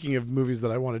 Speaking of movies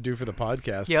that I want to do for the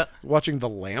podcast, watching The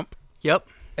Lamp. Yep.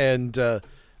 And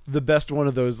the best one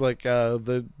of those, like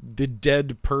the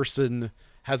dead person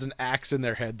has an axe in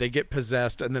their head. They get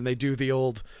possessed, and then they do the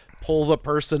old pull the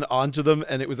person onto them,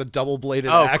 and it was a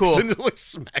double-bladed axe, cool. and it like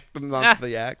smacked them onto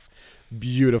the axe.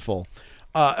 Beautiful.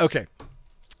 Okay,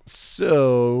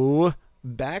 so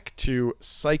back to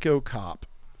Psycho Cop.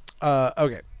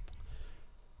 Okay.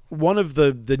 One of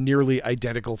the nearly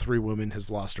identical three women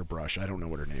has lost her brush. I don't know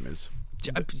what her name is.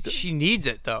 She needs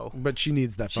it, though. But she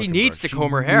needs that fucking She needs brush. to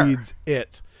comb her hair. She needs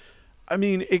it. I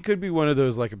mean, it could be one of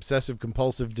those like obsessive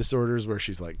compulsive disorders where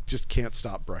she's like just can't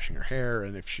stop brushing her hair,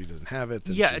 and if she doesn't have it,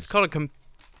 then it's called a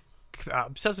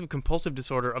obsessive compulsive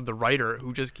disorder of the writer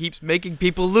who just keeps making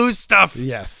people lose stuff.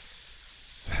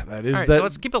 Yes, that is All right, that. so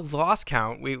let's keep a loss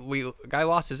count. We guy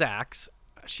lost his axe.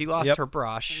 She lost her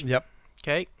brush. Yep.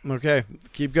 Okay,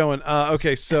 keep going.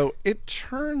 Okay, so it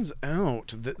turns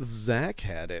out that Zach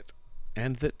had it,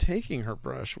 and that taking her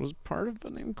brush was part of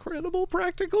an incredible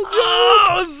practical joke.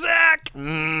 Oh, Zach!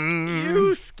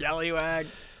 You scallywag.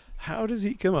 How does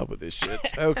he come up with this shit?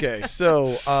 Okay,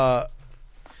 so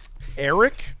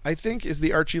Eric, I think, is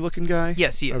the Archie-looking guy.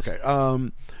 Yes, he is.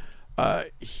 Okay.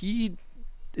 He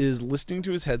is listening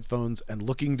to his headphones and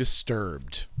looking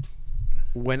disturbed.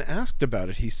 When asked about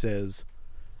it, he says,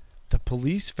 "The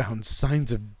police found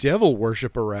signs of devil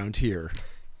worship around here."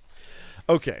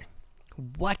 Okay.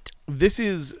 What? This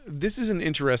is an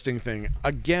interesting thing.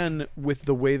 Again, with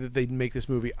the way that they make this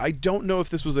movie, I don't know if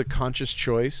this was a conscious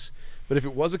choice, but if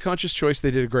it was a conscious choice,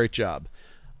 they did a great job.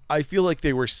 I feel like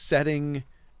they were setting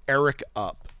Eric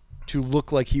up to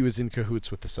look like he was in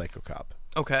cahoots with the Psycho Cop.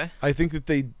 Okay. I think that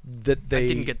they I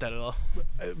didn't get that at all.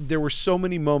 There were so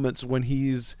many moments when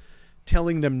he's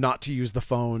telling them not to use the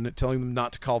phone, telling them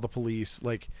not to call the police,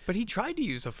 like. But he tried to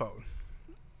use the phone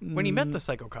when he met the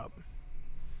Psycho Cop.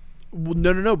 Well,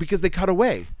 no, because they cut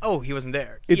away. Oh, he wasn't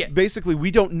there. It's basically, we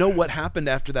don't know what happened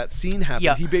after that scene happened.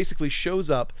 Yeah. He basically shows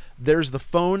up, there's the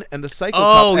phone and the Psycho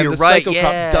Cop, and you're the right, Psycho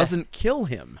Cop doesn't kill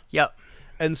him. Yep.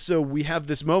 And so we have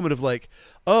this moment of like,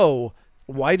 oh,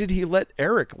 why did he let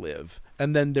Eric live?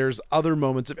 And then there's other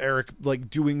moments of Eric like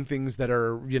doing things that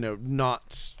are,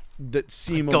 not that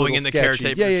seem like a going little in the sketchy.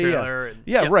 caretaker trailer. And,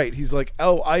 yeah, right. He's like,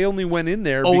 oh, I only went in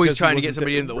there. Always because trying to get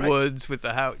somebody in the woods with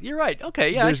the house. You're right.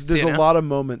 Okay, yeah. There's a lot of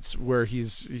moments where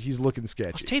he's looking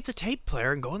sketchy. Let's take the tape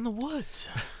player and go in the woods.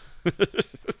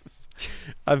 That's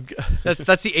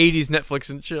the 80s Netflix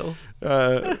and chill.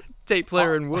 Tape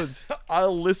player in woods.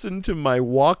 I'll listen to my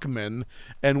Walkman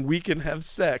and we can have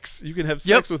sex. You can have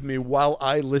sex with me while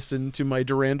I listen to my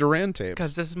Duran Duran tapes.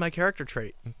 Because this is my character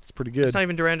trait. It's pretty good. It's not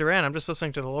even Duran Duran. I'm just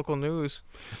listening to the local news.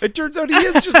 It turns out he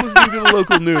is just listening to the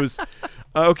local news.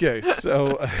 Okay,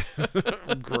 so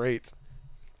great.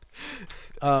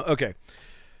 Okay.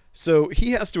 So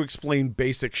he has to explain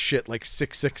basic shit like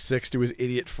 666 to his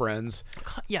idiot friends.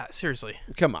 Yeah, seriously.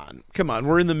 Come on.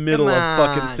 We're in the middle of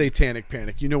fucking Satanic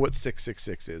Panic. You know what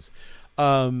 666 is.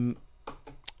 And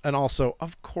also,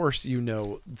 of course,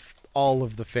 all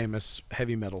of the famous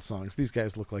heavy metal songs. These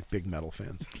guys look like big metal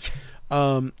fans.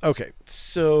 Okay,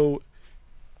 so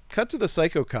cut to the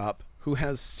Psycho Cop who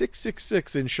has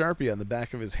 666 in Sharpie on the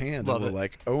back of his hand. Love and we're it.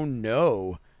 like, oh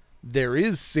no. There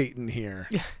is Satan here,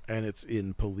 and it's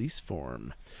in police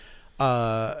form.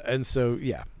 And so,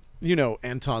 yeah,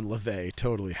 Anton LaVey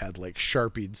totally had like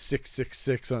Sharpied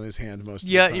 666 on his hand most of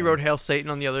the time. Yeah, he wrote Hail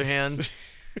Satan on the other hand.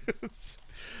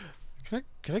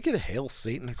 Can I get a Hail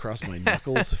Satan across my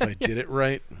knuckles if I did it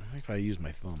right? If I use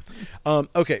my thumb.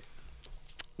 Okay,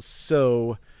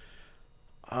 so,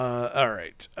 all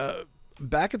right.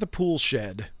 Back at the pool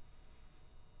shed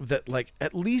that like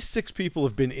at least 6 people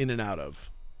have been in and out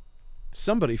of.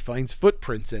 Somebody finds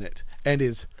footprints in it and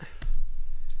is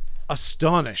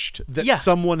astonished that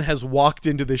someone has walked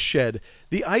into the shed.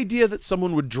 The idea that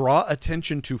someone would draw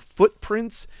attention to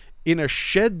footprints in a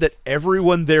shed that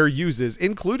everyone there uses,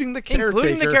 including the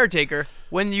caretaker.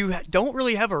 When you don't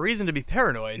really have a reason to be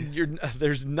paranoid.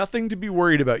 There's nothing to be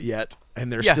worried about yet, and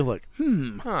they're still like,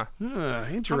 interesting.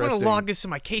 I'm going to log this in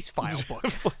my case file book.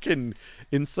 Fucking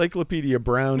Encyclopedia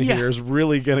Brown here is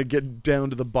really going to get down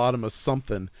to the bottom of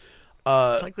something.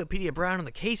 Encyclopedia Brown in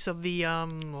the case of the,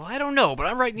 I don't know, but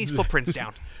I'm writing these footprints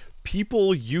down.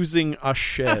 People using a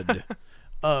shed.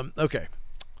 Okay.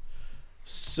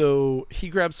 So he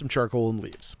grabs some charcoal and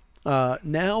leaves.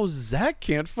 Now Zach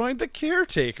can't find the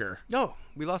caretaker. No,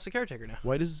 we lost the caretaker now.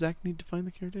 Why does Zach need to find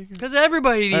the caretaker? Because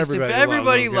everybody needs to.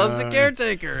 Everybody loves the guy.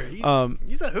 caretaker.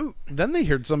 He's a hoot. Then they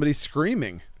heard somebody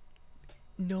screaming.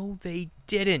 No, they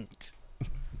didn't.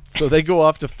 So they go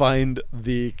off to find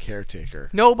the caretaker.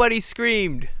 Nobody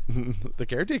screamed. The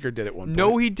caretaker did it one point.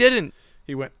 No, he didn't.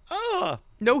 He went, ah.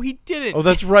 No, he didn't. Oh,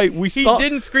 that's right. He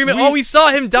didn't scream at all. We saw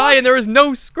him die, and there was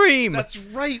no scream. That's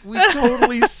right. We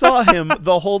totally saw him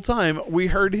the whole time. We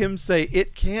heard him say,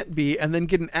 "It can't be," and then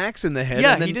get an axe in the head.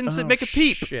 Yeah, and then, he didn't make a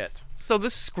peep. Shit. So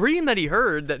this scream that he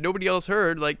heard that nobody else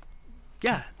heard, like,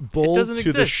 yeah, Bull it doesn't to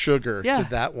exist. the sugar Yeah. to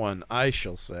that one, I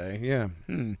shall say. Yeah.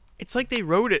 It's like they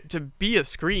wrote it to be a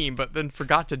scream, but then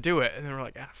forgot to do it, and then we're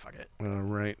like, fuck it. All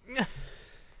right.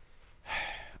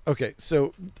 Okay,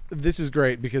 so this is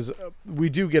great because we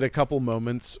do get a couple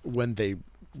moments when they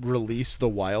release the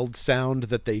wild sound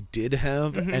that they did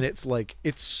have, and it's like,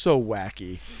 it's so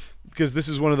wacky because this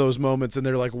is one of those moments and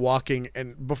they're like walking,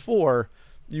 and before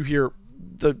you hear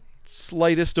the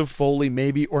slightest of Foley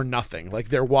maybe or nothing. Like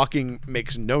they're walking,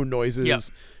 makes no noises, Yep.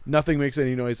 Nothing makes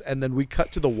any noise, and then we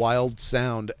cut to the wild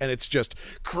sound and it's just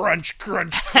crunch,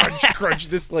 crunch, crunch, crunch.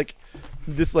 This like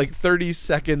 30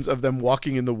 seconds of them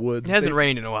walking in the woods. It hasn't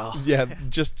rained in a while. Yeah,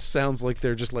 just sounds like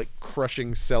they're just like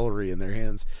crushing celery in their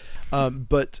hands.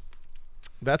 But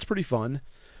that's pretty fun.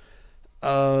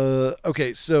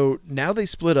 Okay, so now they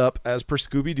split up as per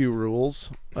Scooby-Doo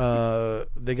rules.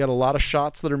 They got a lot of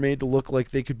shots that are made to look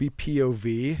like they could be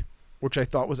POV, which I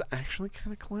thought was actually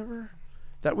kind of clever.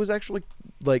 That was actually,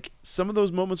 like, some of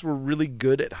those moments were really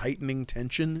good at heightening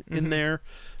tension in there,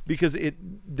 because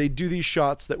they do these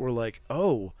shots that were like,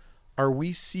 oh, are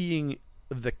we seeing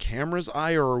the camera's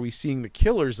eye or are we seeing the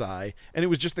killer's eye? And it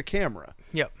was just the camera.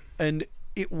 Yep. And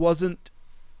it wasn't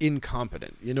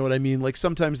incompetent. You know what I mean? Like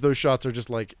sometimes those shots are just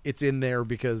like, it's in there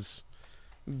because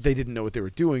they didn't know what they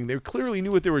were doing. They clearly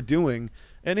knew what they were doing,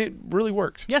 and it really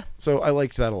worked. Yeah. So I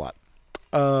liked that a lot.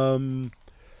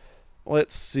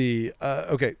 Let's see.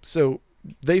 Okay, so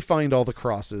they find all the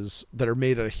crosses that are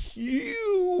made out of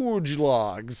huge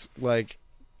logs, like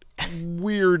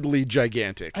weirdly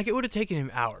gigantic. Like it would have taken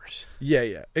him hours.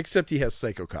 Yeah. Except he has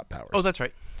Psycho Cop powers. Oh, that's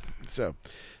right. So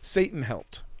Satan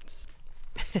helped.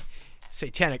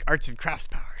 Satanic arts and crafts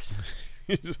powers.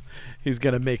 He's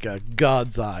gonna make a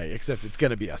God's eye, except it's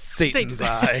gonna be a Satan's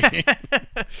eye.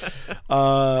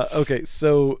 Okay,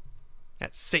 so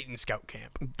At Satan Scout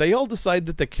Camp. they all decide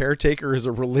that the caretaker is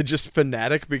a religious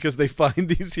fanatic because they find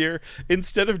these here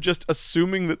instead of just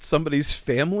assuming that somebody's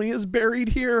family is buried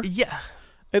here. Yeah.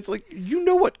 It's like, you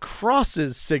know what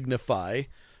crosses signify?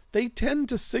 They tend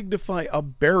to signify a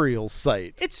burial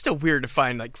site. It's still weird to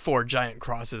find like 4 giant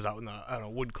crosses out on a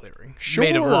wood clearing. Sure.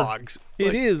 Made of logs.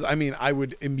 It is. I mean, I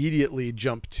would immediately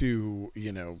jump to,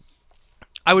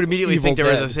 I would immediately Evil think there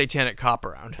was Dead. a satanic cop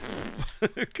around.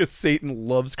 because Satan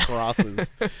loves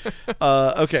crosses.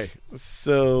 Okay,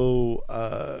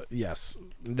 so yes.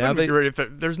 Now That'd be great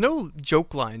if there's no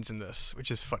joke lines in this, which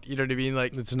is funny. You know what I mean?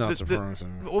 Like It's not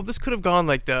surprising. Well, this could have gone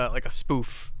like a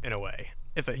spoof in a way.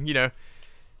 If it,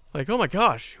 like, oh my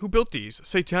gosh, who built these?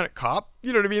 Satanic cop?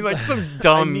 You know what I mean? Like some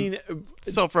dumb,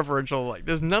 self-referential. Like,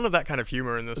 there's none of that kind of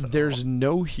humor in this. There's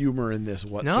no humor in this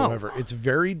whatsoever. No. It's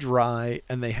very dry,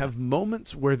 and they have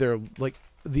moments where they're like,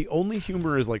 the only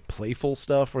humor is like playful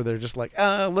stuff where they're just like,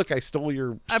 look, I stole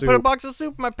your soup. I put a box of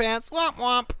soup in my pants. Womp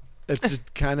womp. It's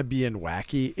just kind of being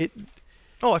wacky.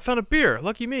 Oh, I found a beer.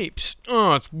 Lucky me. Psst.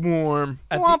 Oh, it's warm.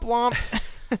 Womp womp.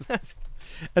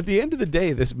 At the end of the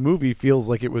day, this movie feels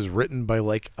like it was written by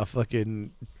like a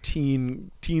fucking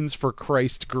Teens for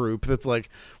Christ group that's like,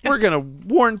 we're going to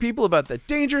warn people about the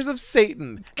dangers of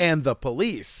Satan and the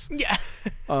police. Yeah.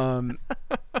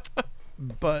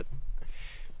 But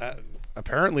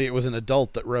apparently it was an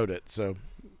adult that wrote it, so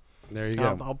there you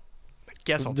go. I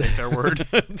guess I'll take their word.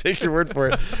 Take your word for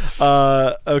it.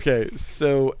 Okay,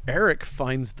 so Eric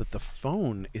finds that the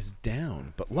phone is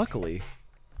down, but luckily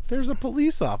there's a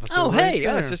police officer. Oh, right hey,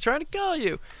 I was there. just trying to call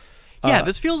you. Yeah,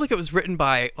 this feels like it was written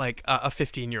by like a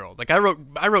 15-year-old. Like I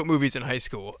wrote movies in high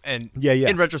school, and Yeah.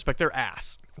 in retrospect, they're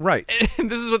ass. Right. And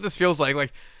this is what this feels like.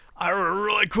 Like I wrote a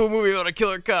really cool movie about a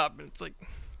killer cop, and it's like,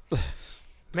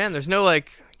 man, there's no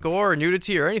like gore or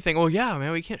nudity or anything. Well, yeah,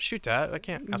 man, we can't shoot that. I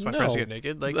can't ask my friends to No. get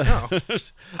naked. Like, no.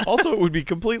 Also, it would be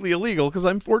completely illegal because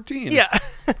I'm 14. Yeah.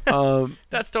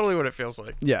 That's totally what it feels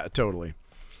like. Yeah, totally.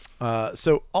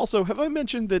 So, also, have I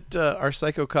mentioned that our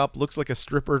psycho cop looks like a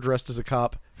stripper dressed as a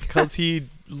cop? Because he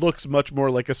looks much more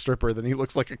like a stripper than he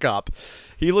looks like a cop.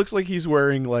 He looks like he's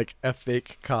wearing, like, a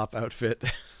fake cop outfit,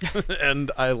 and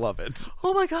I love it.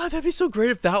 Oh my god, that'd be so great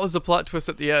if that was the plot twist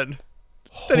at the end.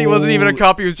 That he wasn't even a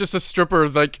cop, he was just a stripper,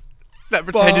 like, That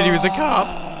pretended he was a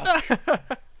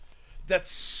cop. That's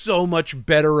so much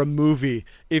better a movie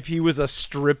if he was a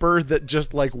stripper that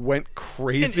just like went And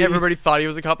crazy. everybody thought he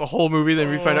was a cop the whole movie. Then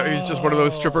we find out he was just one of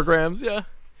those strippergrams. Yeah,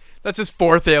 that's his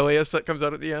fourth alias that comes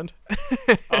out at the end.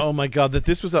 Oh my god, that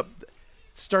this was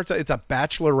starts out, it's a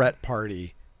bachelorette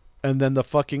party, and then the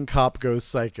fucking cop goes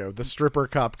psycho. The stripper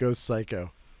cop goes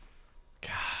psycho.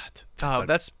 God,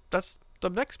 That's the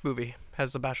next movie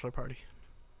has the bachelor party.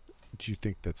 do you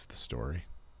think that's the story?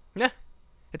 Yeah,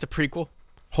 it's a prequel.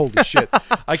 Holy shit!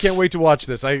 I can't wait to watch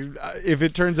this. If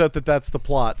it turns out that that's the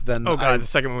plot, then Oh god, the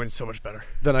second one is so much better.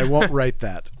 then I won't write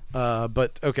that.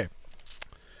 But okay.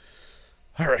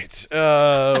 All right.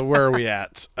 Where are we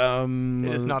at?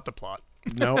 It is not the plot.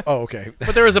 No. Oh, okay.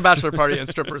 But there is a bachelor party and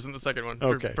strippers in the second one.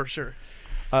 Okay. For sure.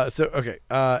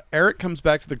 Eric comes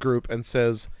back to the group and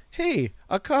says, "Hey,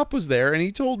 a cop was there, and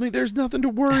he told me there's nothing to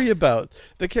worry about.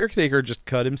 The caretaker just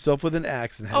cut himself with an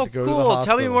axe and had to go to the hospital."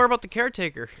 Tell me more about the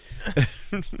caretaker.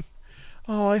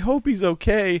 Oh, I hope he's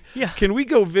okay. Yeah. Can we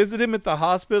go visit him at the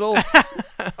hospital?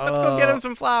 Let's go get him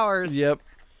some flowers. Yep.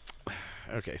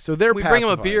 Okay, so they're We bring him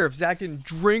a pacified. beer if Zach didn't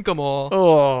drink them all.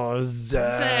 Oh,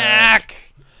 Zach.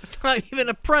 It's not even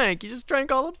a prank. You just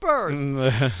drank all the burs.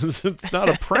 It's not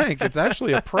a prank. It's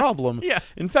actually a problem. Yeah.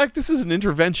 In fact, this is an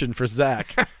intervention for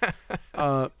Zach.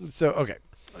 Okay.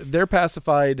 They're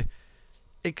pacified,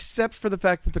 except for the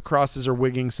fact that the crosses are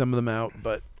wigging some of them out.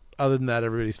 But other than that,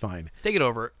 everybody's fine. Take it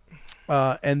over.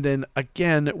 And then,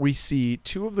 again, we see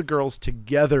two of the girls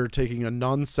together taking a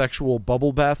non-sexual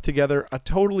bubble bath together. A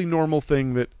totally normal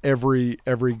thing that every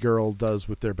girl does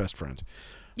with their best friend.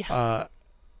 Yeah.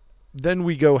 Then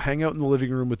we go hang out in the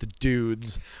living room with the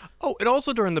dudes. Oh, and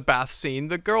also during the bath scene,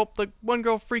 the one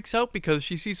girl freaks out because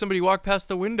she sees somebody walk past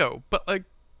the window. But like,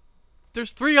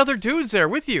 there's 3 other dudes there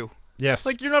with you. Yes.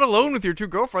 Like, you're not alone with your 2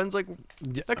 girlfriends. Like,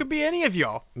 that could be any of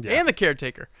y'all. Yeah. And the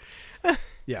caretaker.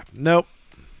 Yeah. Nope.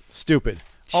 Stupid.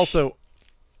 Also,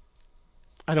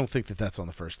 I don't think that that's on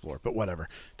the first floor, but whatever.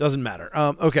 Doesn't matter.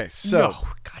 Okay. So. No.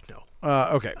 God, no.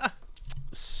 Okay.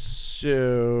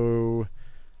 So.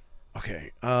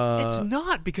 Okay. It's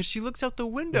not, because she looks out the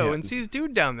window yeah. and sees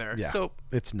dude down there. Yeah. So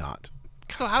It's not.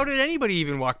 how did anybody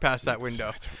even walk past that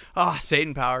window? Ah,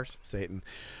 Satan powers. Satan.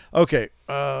 Okay.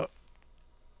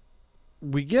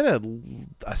 We get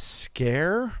a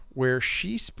scare where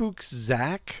she spooks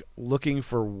Zach looking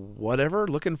for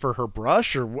her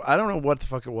brush, or I don't know what the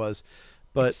fuck it was.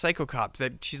 But Psycho cop,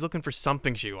 that she's looking for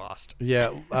something she lost.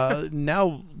 yeah,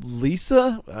 now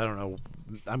Lisa, I don't know.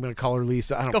 I'm going to call her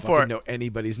Lisa. I don't fucking know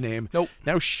anybody's name. Nope.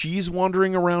 Now she's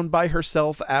wandering around by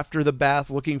herself after the bath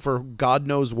looking for God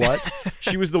knows what.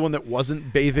 She was the one that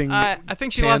wasn't bathing I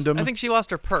think she tandem. lost. I think she lost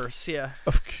her purse. Yeah.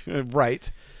 Right.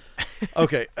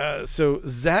 Okay, so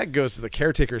Zach goes to the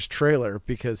caretaker's trailer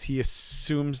because he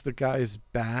assumes the guy's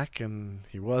back, and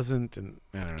he wasn't, and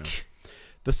I don't know.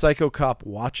 The psycho cop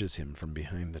watches him from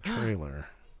behind the trailer.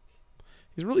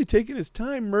 He's really taking his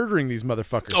time murdering these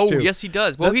motherfuckers, Oh, too. yes, he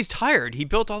does. Well, he's tired. He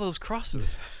built all those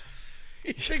crosses.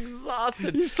 He's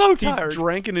exhausted. He's so He tired.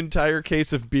 drank an entire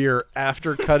case of beer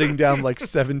after cutting down like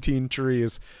 17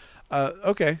 trees.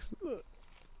 Okay,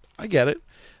 I get it.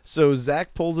 So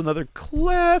Zach pulls another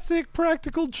classic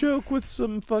practical joke with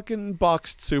some fucking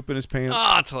boxed soup in his pants.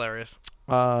 Ah, it's hilarious.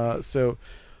 So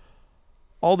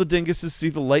all the dinguses see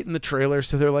the light in the trailer,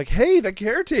 so they're like, "Hey, the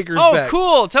caretaker's Oh, back."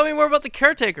 cool. Tell me more about the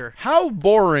caretaker. How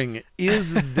boring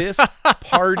is this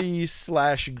party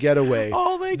 / getaway?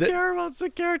 All they that- care about is the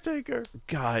caretaker.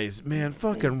 Guys, man,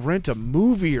 fucking rent a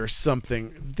movie or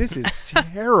something. This is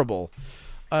terrible.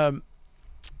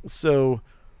 So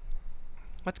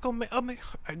Let's go.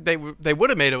 They would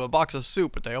have made him a box of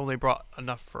soup, but they only brought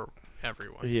enough for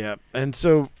everyone. yeah, and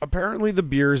so apparently the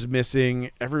beer's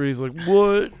missing. Everybody's like,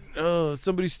 "What?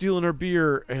 Somebody's stealing our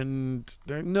beer," and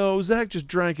they're like, no, Zach just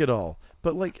drank it all.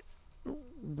 But like,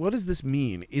 what does this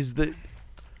mean?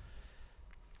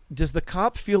 Does the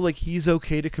cop feel like he's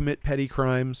okay to commit petty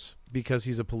crimes because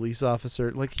he's a police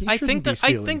officer? Like, he shouldn't be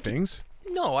stealing things.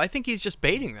 No, I think he's just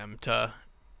baiting them to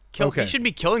kill. Okay. He shouldn't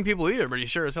be killing people either, but he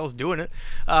sure as hell's doing it.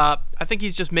 I think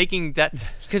he's just making that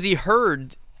because he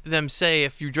heard them say,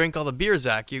 "If you drink all the beer,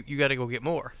 Zach, you got to go get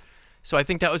more." So I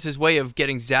think that was his way of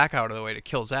getting Zach out of the way to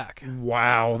kill Zach.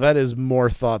 Wow, that is more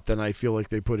thought than I feel like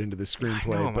they put into the I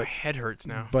screenplay. know, my but head hurts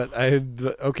now.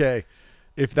 Okay,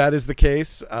 if that is the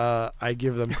case, I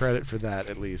give them credit for that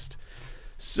at least.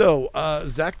 So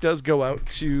Zach does go out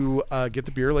to get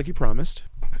the beer like he promised,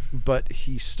 but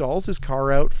he stalls his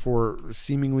car out for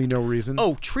seemingly no reason.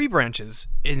 Oh, tree branches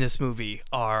in this movie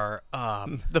are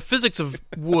the physics of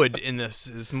wood in this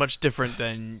is much different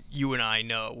than you and I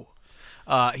know.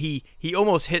 He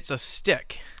almost hits a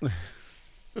stick.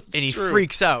 and he true.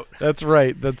 freaks out. That's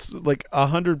right. That's like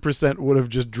 100% would have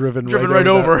just driven Right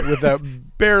over. without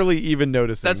barely even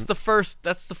noticing. That's the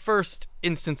first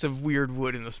instance of Weird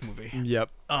Wood in this movie. Yep.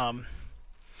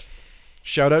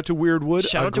 Shout out to Weird Wood.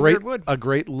 Shout out to Weird Wood. A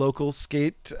great local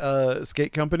skate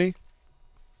company.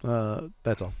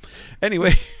 That's all.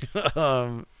 Anyway,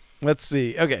 let's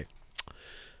see. Okay.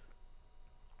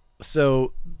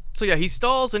 So yeah, he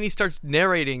stalls and he starts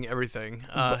narrating everything.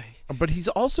 but he's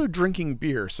also drinking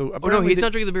beer. So Oh no, he's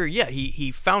not drinking the beer. Yeah,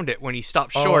 he found it when he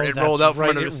stopped short. It rolled out from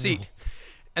under the seat,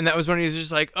 and that was when he was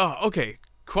just like, "Oh, okay,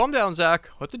 calm down, Zach.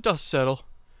 Let the dust settle."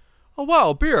 Oh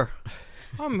wow, beer.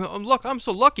 I'm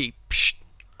so lucky. Psst.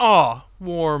 Oh,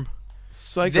 warm.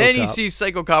 Psycho Then Cop. he sees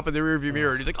Psycho Cop in the rearview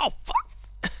mirror, and he's like, "Oh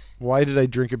fuck." Why did I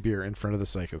drink a beer in front of the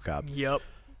Psycho Cop? Yep.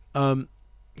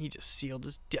 He just sealed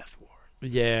his death warrant.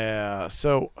 Yeah.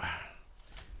 So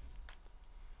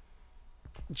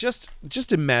just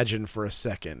imagine for a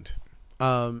second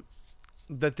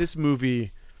that this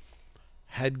movie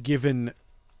had given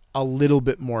a little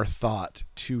bit more thought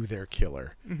to their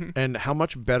killer, and how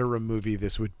much better a movie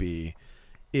this would be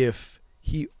if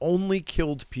he only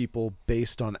killed people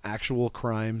based on actual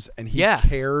crimes, and he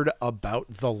cared about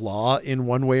the law in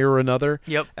one way or another.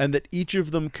 Yep. And that each of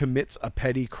them commits a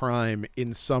petty crime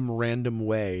in some random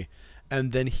way,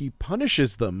 and then he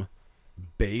punishes them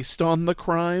based on the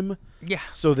crime. Yeah.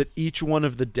 So that each one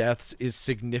of the deaths is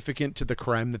significant to the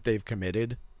crime that they've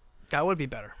committed. That would be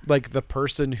better. Like the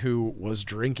person who was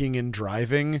drinking and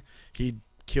driving, he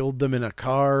killed them in a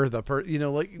car.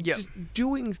 Just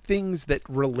doing things that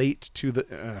relate to the.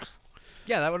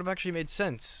 Yeah, that would have actually made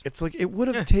sense. It's like it would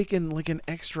have taken like an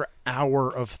extra hour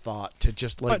of thought to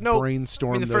just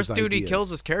brainstorm. I mean, the those first dude he ideas. kills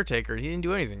his caretaker. He didn't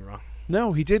do anything wrong.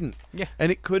 No, he didn't. Yeah,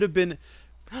 and it could have been.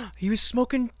 He was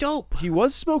smoking dope. He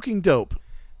was smoking dope,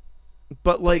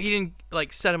 but like he didn't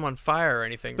like set him on fire or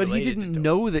anything. But he didn't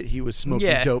know that he was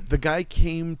smoking dope. The guy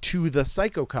came to the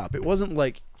Psycho Cop. It wasn't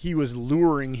like he was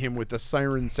luring him with the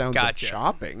siren sounds of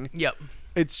chopping. Yep.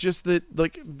 It's just that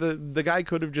like the guy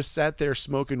could have just sat there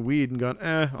smoking weed and gone,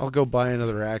 I'll go buy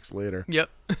another axe later. Yep.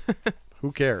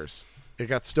 Who cares? It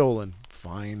got stolen.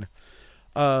 Fine.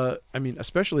 I mean,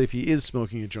 especially if he is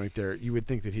smoking a joint there, you would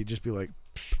think that he'd just be like,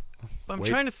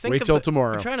 trying to think wait till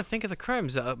tomorrow. I'm trying to think of the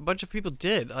crimes a bunch of people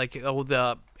did. Like,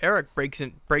 Eric breaks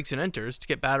and enters to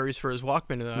get batteries for his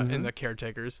Walkman in the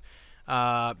caretakers.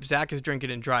 Zach is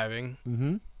drinking and driving.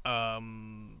 Mm-hmm.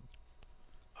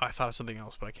 I thought of something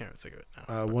else, but I can't think of it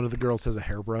now. One of the girls has a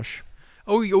hairbrush.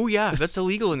 Oh yeah, that's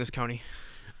illegal in this county.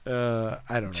 I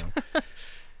don't know.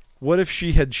 What if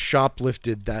she had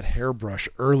shoplifted that hairbrush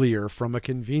earlier from a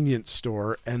convenience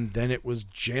store and then it was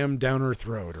jammed down her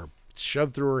throat or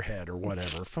shoved through her head or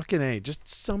whatever? Fucking A, just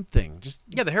something.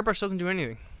 Yeah, the hairbrush doesn't do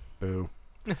anything. Boo.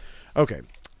 Okay.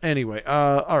 Anyway,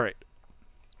 all right.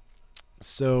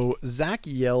 So Zach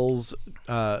yells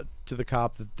to the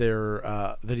cop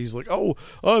that he's like, "Oh,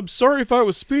 I'm sorry if I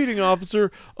was speeding,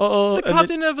 officer." The cop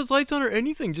didn't have his lights on or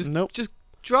anything. Just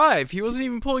drive. He wasn't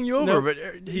even pulling you over, but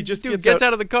he just gets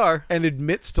out of the car and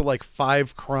admits to like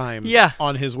 5 crimes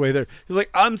on his way there. He's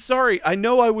like, "I'm sorry. I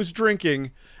know I was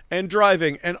drinking and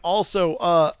driving, and also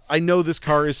I know this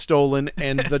car is stolen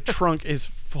and the trunk is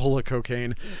full of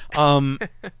cocaine.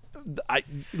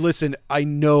 Listen, I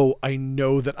know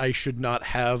that I should not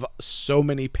have so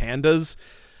many pandas.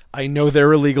 I know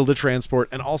they're illegal to transport,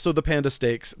 and also the panda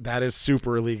steaks. That is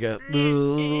super illegal.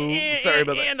 Sorry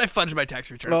about that. And I fudged my tax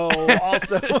return. Oh,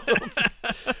 also,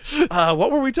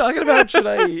 what were we talking about? Should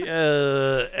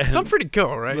I? I'm pretty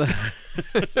cool, right?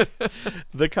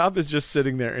 The cop is just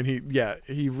sitting there, and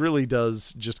he really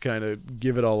does just kind of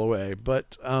give it all away.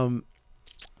 But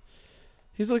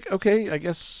he's like, okay, I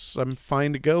guess I'm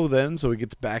fine to go then. So he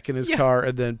gets back in his car,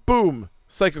 and then boom,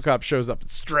 Psycho Cop shows up and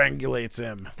strangulates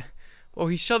him. Well,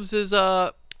 he shoves his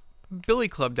billy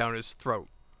club down his throat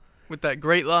with that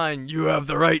great line, "You have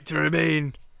the right to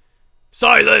remain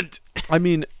silent." I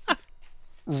mean,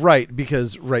 right,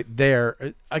 because right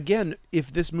there, again, if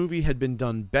this movie had been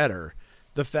done better,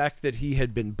 the fact that he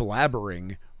had been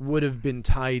blabbering would have been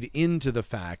tied into the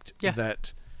fact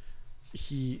that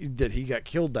he got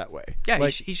killed that way. Yeah,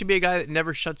 like, he should be a guy that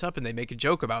never shuts up, and they make a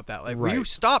joke about that. Like, will you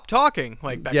stop talking?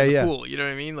 Like, back in the pool, you know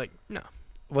what I mean? Like, no.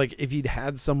 Like, if he'd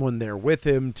had someone there with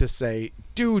him to say,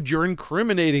 dude, you're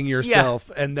incriminating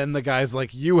yourself. And then the guy's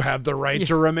like, you have the right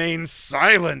to remain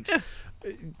silent.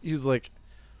 He was like,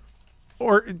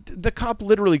 or the cop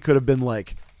literally could have been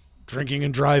like, drinking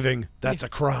and driving, that's a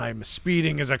crime.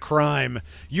 Speeding is a crime.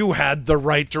 You had the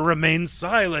right to remain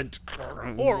silent.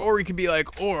 Or he could be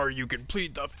like, or you can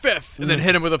plead the 5th and then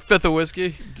hit him with a 5th of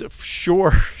whiskey.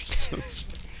 Sure.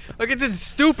 Like, it's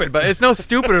stupid, but it's no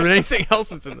stupider than anything else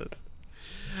that's in this.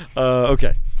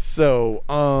 Okay, so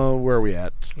where are we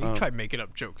at? You tried making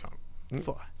up jokes on him.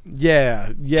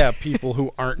 Yeah, people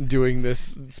who aren't doing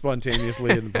this spontaneously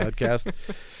in the podcast.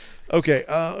 Okay,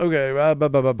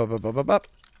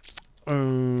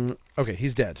 okay,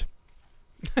 he's dead.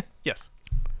 Yes.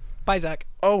 Bye, Zach.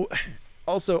 Oh,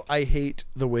 also, I hate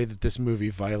the way that this movie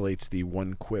violates the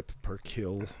one quip per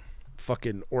kill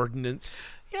fucking ordinance.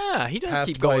 Yeah, he does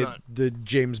passed keep going by on. the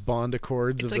James Bond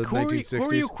Accords It's of like, the 1960s. who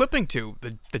are you quipping to?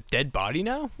 The dead body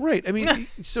now? Right. I mean,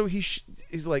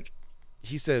 he's like,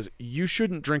 he says, you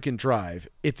shouldn't drink and drive.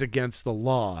 It's against the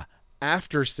law.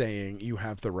 After saying you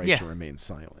have the right to remain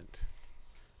silent.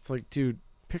 It's like, dude,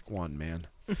 pick one, man.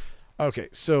 Okay,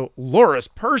 so Laura's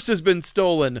purse has been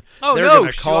stolen. Oh, They're no,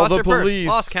 gonna she call lost the her purse. police.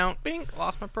 Lost count. Bing,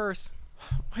 lost my purse.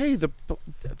 Hey, the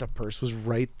purse was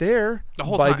right there The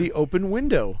whole by time. the open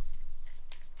window.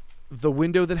 The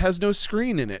window that has no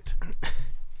screen in it.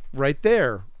 Right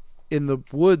there in the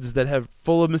woods that have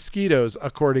full of mosquitoes,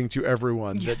 according to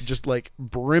everyone. Yes. That just like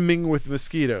brimming with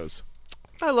mosquitoes.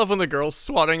 I love when the girl's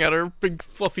swatting at her big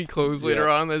fluffy clothes later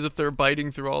on as if they're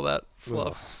biting through all that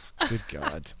fluff. Ugh, good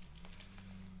God.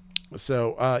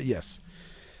 So, yes.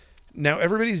 Now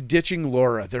everybody's ditching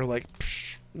Laura. They're like,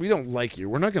 we don't like you.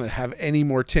 We're not going to have any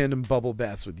more tandem bubble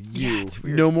baths with you. Yeah, it's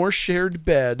weird. No more shared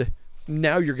bed.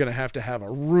 Now you're going to have a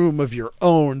room of your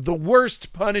own. The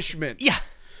worst punishment. Yeah.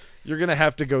 You're going to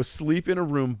have to go sleep in a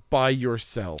room by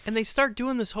yourself. And they start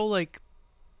doing this whole, like,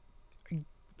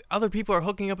 other people are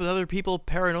hooking up with other people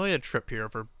paranoia trip here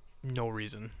for no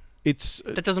reason.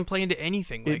 That doesn't play into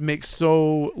anything. It makes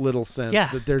so little sense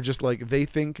that they're just like, they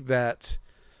think that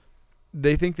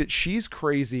she's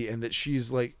crazy and that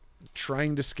she's like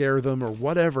trying to scare them or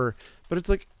whatever. But it's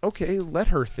like, okay, let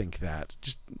her think that.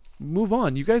 Just move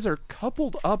on. You guys are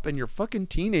coupled up and you're fucking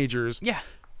teenagers. Yeah.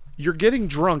 You're getting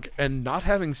drunk and not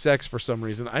having sex for some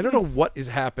reason. I don't know what is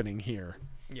happening here.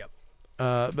 Yep.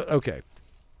 But okay.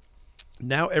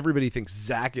 Now everybody thinks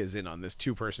Zach is in on this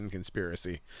two-person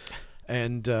conspiracy.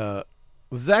 And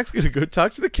Zach's going to go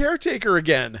talk to the caretaker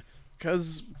again.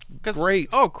 Because great.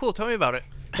 Oh, cool. Tell me about it.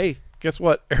 Hey, guess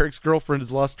what? Eric's girlfriend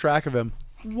has lost track of him.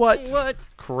 What?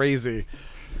 Crazy.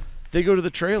 They go to the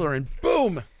trailer and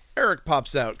boom! Eric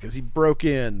pops out because he broke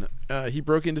in. He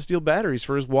broke in to steal batteries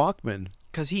for his Walkman.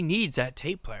 Because he needs that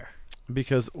tape player.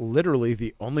 Because literally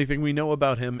the only thing we know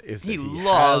about him is that he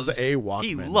loves has a Walkman.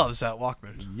 He loves that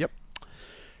Walkman. Yep.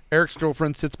 Eric's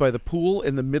girlfriend sits by the pool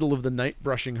in the middle of the night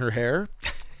brushing her hair.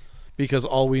 Because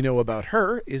all we know about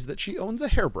her is that she owns a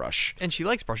hairbrush. And she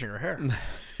likes brushing her hair.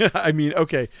 I mean,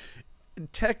 okay.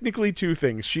 Technically two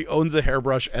things. She owns a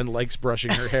hairbrush and likes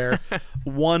brushing her hair.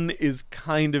 One is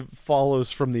kind of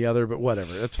follows from the other, but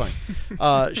whatever. That's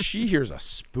fine. She hears a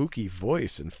spooky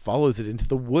voice and follows it into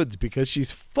the woods because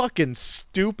she's fucking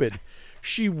stupid.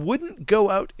 She wouldn't go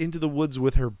out into the woods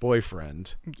with her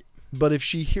boyfriend. But if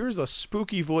she hears a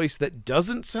spooky voice that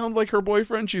doesn't sound like her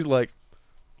boyfriend, she's like,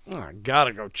 oh, I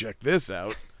gotta go check this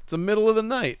out. It's the middle of the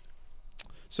night.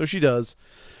 So she does.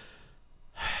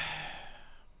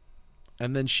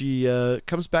 And then she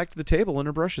comes back to the table and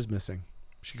her brush is missing.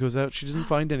 She goes out. She doesn't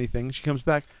find anything. She comes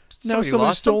back. Now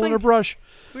someone's stolen her brush.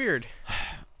 Weird.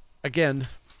 Again,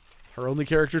 her only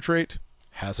character trait,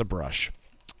 has a brush.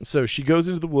 So she goes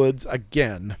into the woods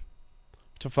again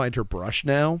to find her brush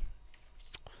now.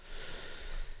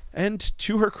 And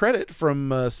to her credit,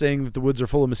 from saying that the woods are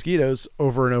full of mosquitoes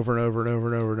over and over and over and over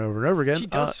and over and over and over again, she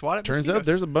does swat at turns mosquitoes. out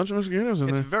there's a bunch of mosquitoes in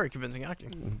It's there. very convincing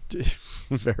acting.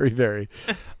 Very, very.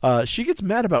 She gets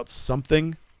mad about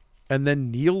something and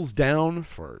then kneels down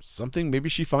for something. Maybe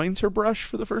she finds her brush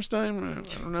for the first time. I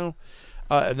don't know.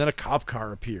 And then a cop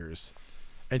car appears.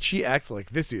 And she acts like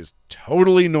this is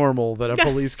totally normal that a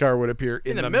police car would appear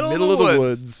in the middle of the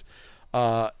woods.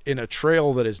 In a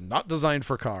trail that is not designed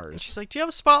for cars. She's like, do you have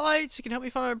a spotlight so you can help me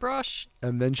find my brush?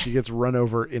 And then she gets run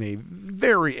over in a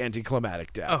very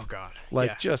anticlimactic death. Oh, God.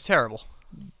 Like, just terrible.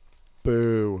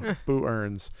 Boo. Boo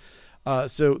earns.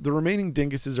 So the remaining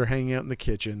dinguses are hanging out in the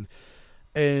kitchen,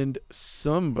 and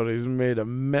somebody's made a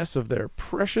mess of their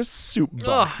precious soup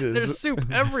boxes. There's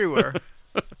soup everywhere.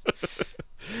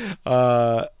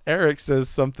 Eric says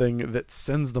something that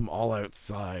sends them all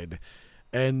outside.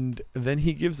 And then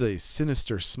he gives a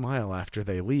sinister smile after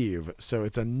they leave. So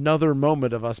it's another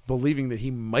moment of us believing that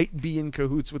he might be in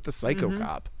cahoots with the psycho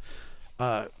cop.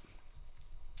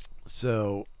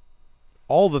 So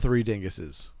all the three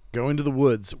dinguses go into the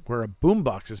woods where a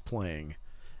boombox is playing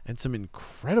and some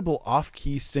incredible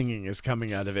off-key singing is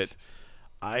coming out of it.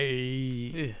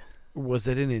 Was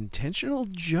it an intentional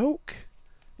joke?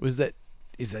 Is that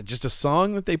just a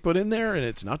song that they put in there and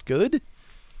it's not good?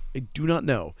 I do not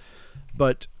know.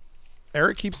 But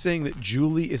Eric keeps saying that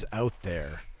Julie is out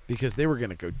there because they were going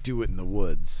to go do it in the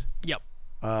woods. Yep.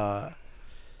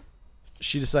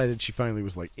 She decided she finally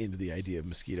was like into the idea of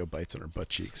mosquito bites on her butt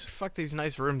cheeks. Fuck these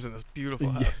nice rooms in this beautiful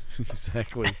house. Yeah,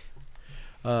 exactly.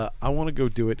 I want to go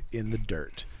do it in the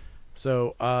dirt.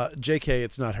 So, JK,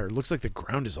 it's not her. Looks like the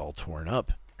ground is all torn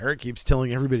up. Eric keeps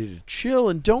telling everybody to chill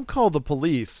and don't call the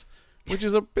police, which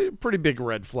is a pretty big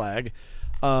red flag.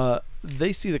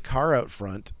 They see the car out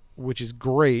front, which is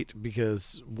great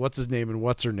because what's-his-name and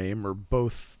what's-her-name are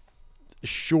both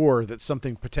sure that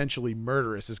something potentially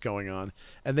murderous is going on,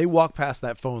 and they walk past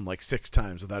that phone like 6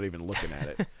 times without even looking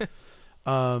at it.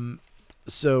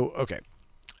 Okay.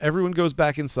 Everyone goes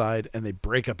back inside, and they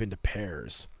break up into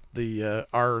pairs.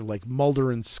 Our like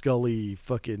Mulder and Scully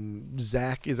fucking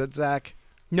Zach. Is that Zach?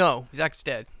 No, Zach's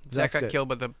dead. Zach got dead. killed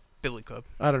by the Billy Club.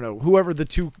 I don't know. Whoever the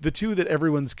two that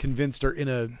everyone's convinced are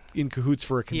in cahoots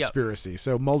for a conspiracy. Yep.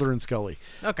 So Mulder and Scully.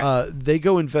 Okay. They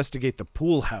go investigate the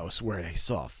pool house where they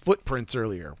saw footprints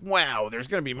earlier. Wow, there's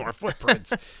gonna be more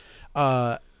footprints.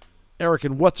 Eric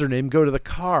and what's her name go to the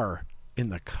car. In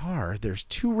the car, there's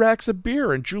 2 racks of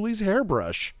beer and Julie's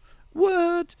hairbrush.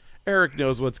 What? Eric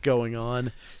knows what's going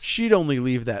on. She'd only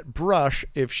leave that brush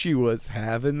if she was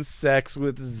having sex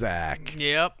with Zach.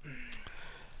 Yep.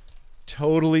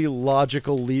 Totally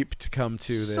logical leap to come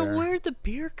to there. So where'd the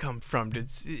beer come from?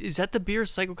 Is that the beer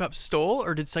Psycho Cop stole,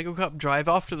 or did Psycho Cop drive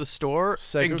off to the store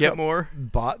and get more?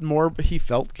 Bought more, but he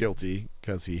felt guilty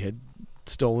because he had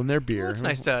stolen their beer. Well, that's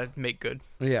nice to make good.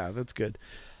 Yeah, that's good.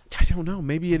 I don't know.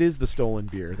 Maybe it is the stolen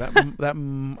beer. That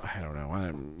I don't know.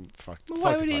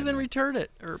 Why would he even return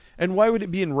it? And why would it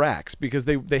be in racks? Because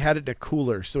they had it in a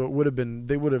cooler, so it would have been.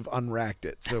 They would have unracked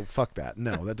it. So fuck that.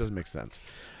 No, that doesn't make sense.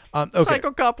 Okay.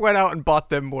 Psycho Cop went out and bought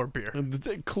them more beer.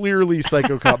 Clearly,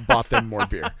 Psycho Cop bought them more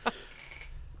beer.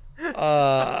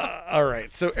 All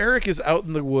right. So Eric is out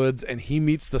in the woods, and he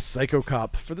meets the Psycho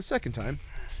Cop for the second time.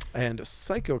 And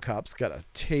Psycho Cop's got a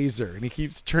taser, and he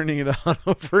keeps turning it on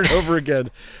over and over again.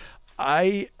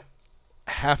 I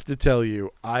have to tell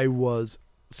you,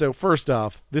 so first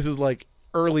off, this is like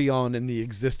early on in the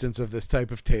existence of this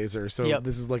type of taser. So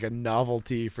This is like a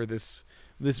novelty for this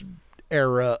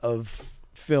era of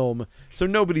film. So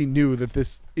nobody knew that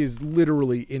this is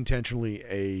literally intentionally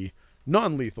a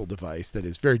non-lethal device that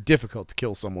is very difficult to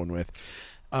kill someone with.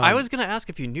 I was going to ask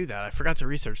if you knew that. I forgot to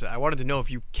research that. I wanted to know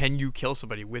if you kill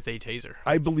somebody with a taser.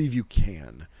 I believe you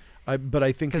can. But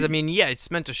I think... Because,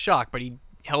 it's meant to shock, but he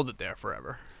held it there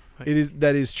forever.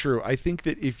 That is true. I think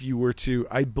that if you were to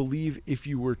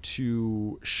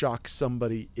shock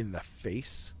somebody in the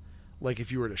face, like if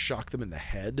you were to shock them in the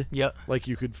head, like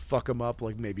you could fuck them up,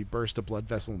 like maybe burst a blood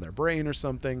vessel in their brain or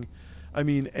something.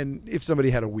 And if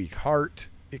somebody had a weak heart,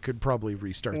 it could probably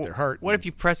restart their heart. What if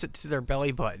you press it to their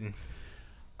belly button?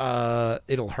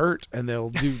 It'll hurt, and they'll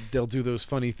do those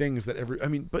funny things that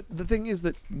but the thing is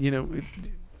that,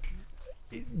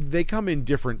 they come in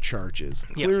different charges.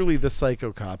 Yep. Clearly the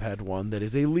Psycho Cop had one that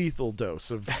is a lethal dose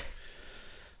of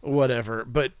whatever,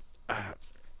 but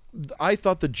I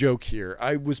thought the joke here,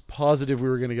 I was positive we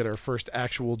were going to get our first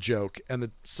actual joke, and the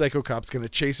Psycho Cop's going to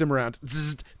chase him around.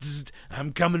 Zzz, zzz,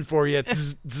 I'm coming for you.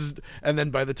 Zzz, zzz, and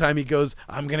then by the time he goes,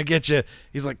 I'm going to get you,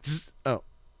 he's like, zzz,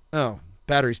 oh,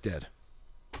 battery's dead.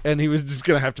 And he was just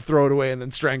going to have to throw it away and then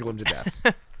strangle him to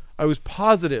death. I was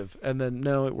positive, and then,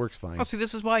 no, it works fine. Oh, see,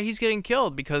 this is why he's getting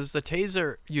killed, because the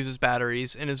taser uses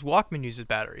batteries and his Walkman uses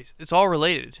batteries. It's all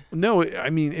related. No,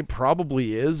 it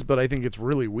probably is, but I think it's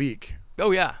really weak.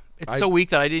 Oh, yeah. It's so weak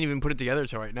that I didn't even put it together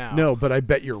till right now. No, but I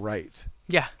bet you're right.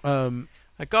 Yeah.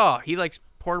 He likes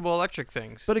portable electric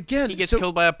things. But again... He gets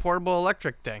killed by a portable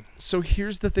electric thing. So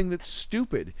here's the thing that's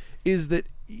stupid, is that...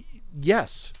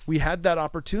 Yes, we had that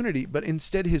opportunity, but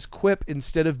instead his quip,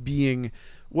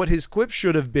 what his quip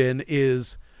should have been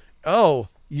is, oh,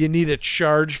 you need a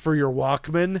charge for your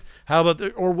Walkman? How about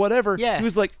or whatever. Yeah. He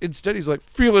was like, instead he's like,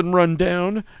 feeling run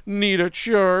down, need a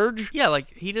charge. Yeah, like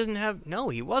he doesn't have, no,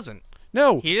 he wasn't.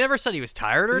 No. He never said he was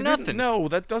tired or nothing. No,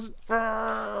 that doesn't.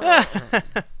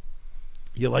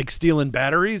 You like stealing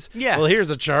batteries? Yeah. Well, here's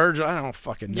a charge. I don't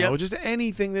fucking know. Yep. Just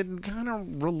anything that kind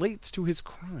of relates to his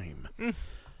crime.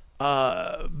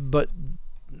 But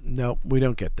no, we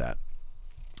don't get that.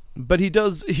 But he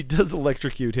does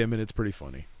electrocute him, and it's pretty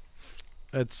funny.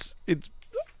 It's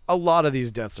a lot of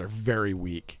these deaths are very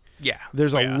weak. Yeah.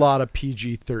 There's a lot of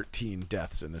PG-13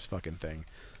 deaths in this fucking thing.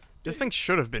 This thing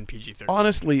should have been PG-13.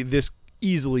 Honestly, this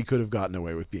easily could have gotten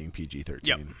away with being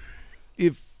PG-13.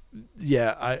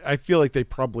 Yep. I feel like they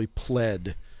probably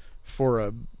pled for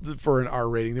an R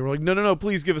rating. They were like, no,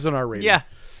 please give us an R rating. Yeah.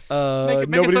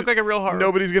 Make us look like a real horror.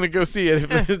 Nobody's gonna go see it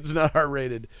if it's not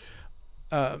R-rated.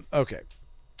 Okay,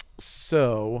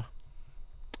 so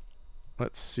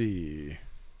let's see.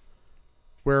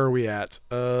 Where are we at?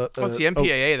 What's the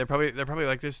MPAA? They're probably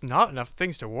like, there's not enough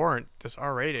things to warrant this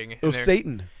R rating.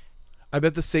 Satan. I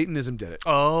bet the Satanism did it.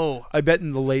 Oh. I bet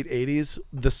in the late 80s,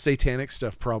 the satanic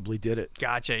stuff probably did it.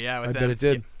 Gotcha, yeah. I bet it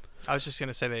did. I was just going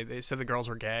to say they said the girls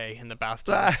were gay in the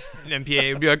bathtub. And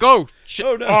MPAA would be like, oh, shit,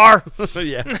 oh, no. R.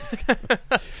 Yeah.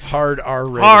 Hard R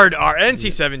rating. Hard R.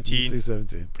 NC-17.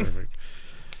 NC-17. Perfect.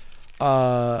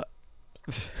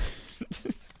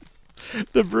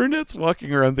 The brunette's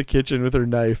walking around the kitchen with her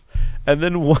knife, and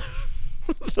then one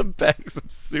of the bags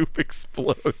of soup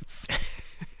explodes.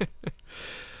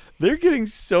 They're getting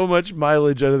so much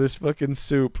mileage out of this fucking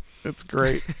soup. It's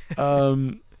great.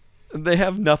 They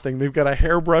have nothing. They've got a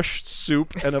hairbrush,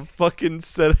 soup, and a fucking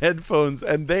set of headphones,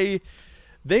 and they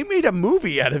made a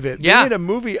movie out of it. Yeah. They made a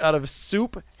movie out of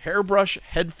soup, hairbrush,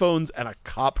 headphones, and a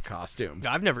cop costume.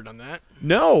 I've never done that.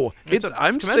 No.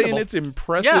 I'm commendable. saying it's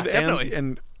impressive definitely.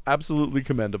 and absolutely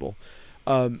commendable.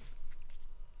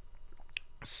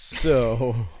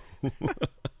 So...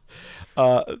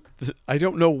 I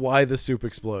don't know why the soup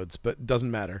explodes, but it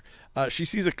doesn't matter. She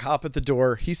sees a cop at the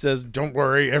door. He says, "Don't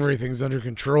worry, everything's under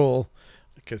control,"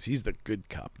 because he's the good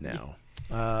cop now.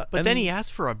 But then he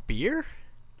asked for a beer?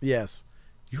 Yes.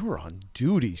 "You're on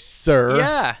duty, sir."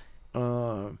 Yeah.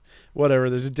 Whatever.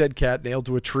 There's a dead cat nailed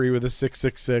to a tree with a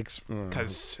 666.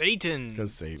 Because Satan.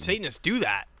 Because Satan. Satanists do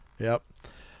that. Yep.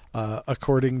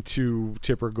 According to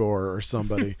Tipper Gore or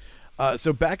somebody.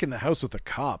 So back in the house with the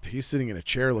cop, he's sitting in a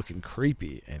chair looking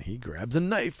creepy, and he grabs a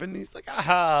knife, and he's like,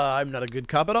 "Aha, I'm not a good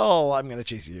cop at all. I'm going to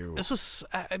chase you."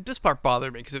 This part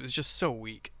bothered me because it was just so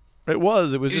weak. It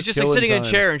was He was just just like killing sitting in a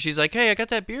time. chair, and she's like, "Hey, I got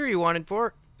that beer you wanted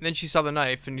for." And then she saw the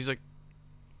knife, and he's like,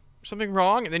 "Something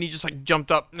wrong?" And then he just like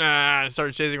jumped up, and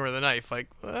started chasing her with a knife. Like,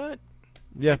 what?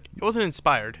 Yeah. It wasn't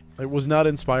inspired. It was not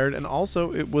inspired, and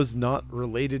also it was not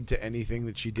related to anything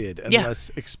that she did, Yeah.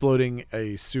 unless exploding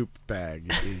a soup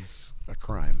bag is a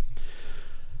crime.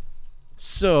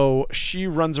 So she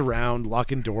runs around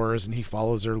locking doors, and he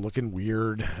follows her looking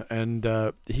weird, and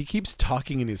he keeps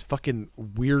talking in his fucking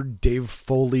weird Dave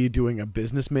Foley doing a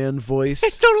businessman voice.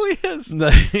 It totally is.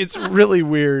 It's really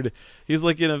weird. He's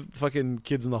like in a fucking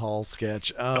Kids in the Hall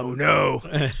sketch. Oh no.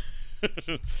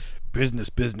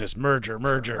 Business, merger.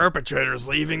 Perpetrator's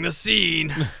leaving the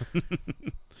scene.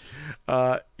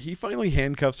 He finally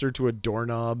handcuffs her to a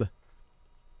doorknob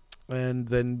and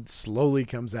then slowly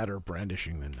comes at her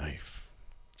brandishing the knife.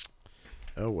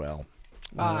 Oh, well.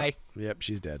 Bye. Yep,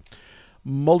 she's dead.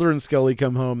 Mulder and Scully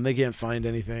come home. They can't find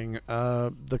anything.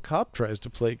 The cop tries to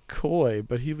play coy,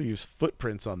 but he leaves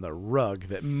footprints on the rug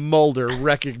that Mulder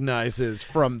recognizes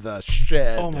from the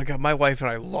shed. Oh my god, my wife and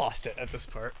I lost it at this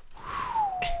part.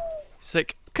 It's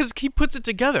like, because he puts it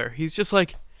together. He's just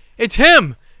like, "It's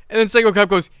him." And then Psycho Cop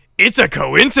goes, "It's a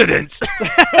coincidence."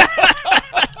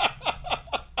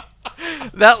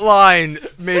 That line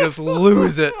made us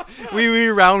lose it. We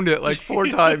rewound it like 4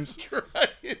 times.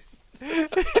 Christ.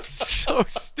 It's so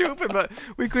stupid, but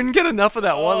we couldn't get enough of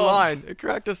that one line. It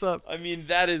cracked us up. I mean,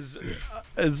 that is,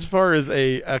 as far as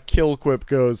a kill quip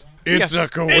goes, it's Yeah. a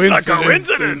coincidence. It's a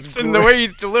coincidence. And the way he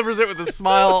delivers it with a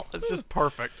smile, it's just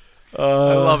perfect. I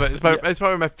love it. It's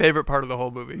probably my favorite part of the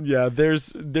whole movie. Yeah,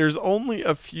 there's only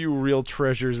a few real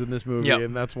treasures in this movie, Yep.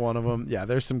 and that's one of them. Yeah,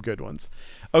 there's some good ones.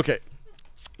 Okay.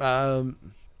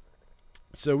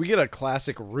 So we get a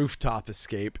classic rooftop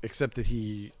escape, except that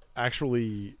he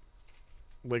actually,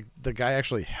 like, the guy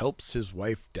actually helps his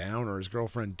wife down or his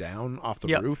girlfriend down off the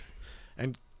Yep. roof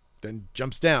and then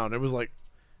jumps down. It was like,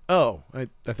 oh, I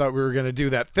thought we were going to do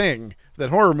that thing that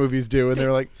horror movies do. And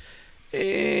they're like,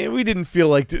 we didn't feel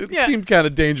like it Yeah. seemed kind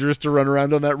of dangerous to run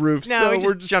around on that roof. No, so he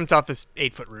we're just jumped off this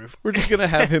 8-foot roof. We're just going to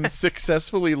have him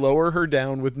successfully lower her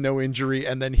down with no injury,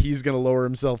 and then he's going to lower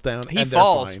himself down. He and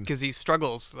falls they're fine. because he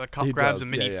struggles. The cop He grabs does,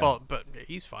 him and yeah, he yeah. falls, but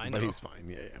he's fine. But though. he's fine.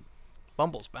 Yeah.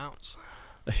 Bumbles bounce.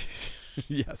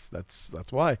 Yes,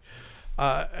 that's why.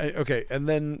 Okay, and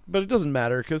then, but it doesn't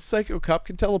matter because Psycho Cop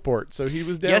can teleport, so he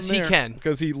was down Yes, there. he can.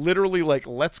 Because he literally, like,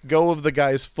 lets go of the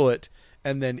guy's foot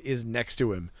and then is next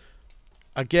to him.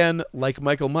 Again, like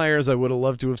Michael Myers, I would have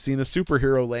loved to have seen a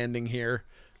superhero landing here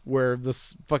where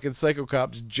this fucking Psycho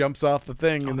Cop just jumps off the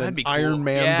thing and then that'd be cool. Iron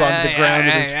Man's Yeah, onto the ground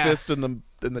with yeah, his yeah. fist in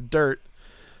the dirt.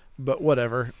 But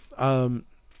whatever.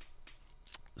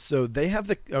 So they have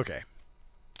okay.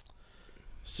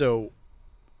 So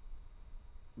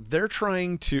they're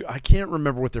trying to, I can't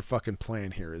remember what their fucking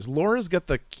plan here is. Laura's got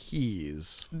the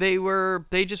keys. They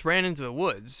just ran into the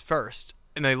woods first,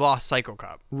 and they lost Psycho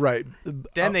Cop. Right.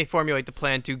 Then they formulate the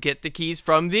plan to get the keys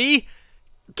from the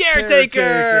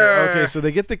caretaker. Okay, so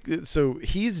they get so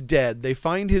he's dead. They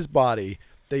find his body.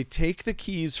 They take the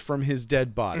keys from his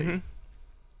dead body.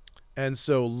 And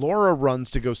so Laura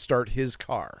runs to go start his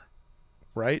car.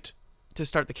 Right? To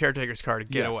start the caretaker's car to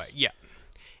get Yes. away. Yeah.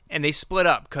 And they split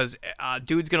up because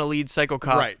dude's going to lead Psycho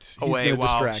Cop Right. He's away gonna while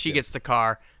distract she him. gets the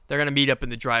car. They're going to meet up in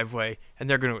the driveway, and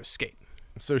they're going to escape.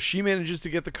 So she manages to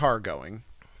get the car going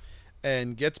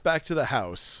and gets back to the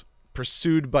house,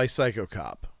 pursued by Psycho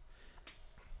Cop.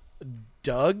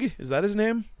 Doug? Is that his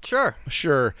name? Sure.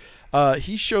 Sure.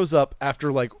 He shows up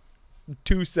after like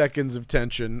 2 seconds of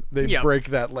tension. They Yep. break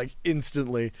that like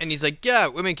instantly. And he's like, yeah,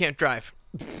 women can't drive.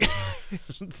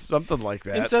 Something like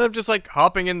that. Instead of just like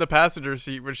hopping in the passenger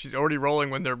seat when she's already rolling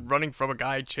when they're running from a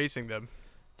guy chasing them.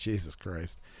 Jesus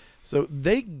Christ. So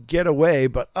they get away,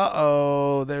 but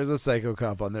there's a Psycho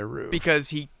Cop on their roof. Because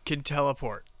he can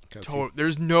teleport. 'Cause he-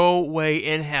 There's no way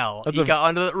in hell That's he a- got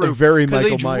onto the a roof. very because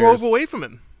Michael they Myers. drove away from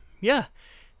him. Yeah.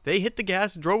 They hit the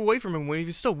gas and drove away from him when he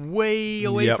was still way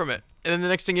away Yep. from it. And then the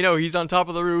next thing you know, he's on top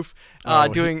of the roof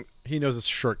doing He knows a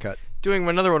shortcut.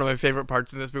 another one of my favorite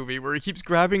parts in this movie where he keeps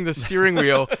grabbing the steering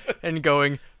wheel and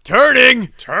going,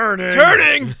 turning.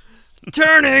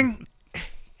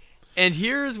 And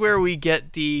here's where we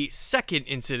get the second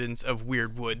incidence of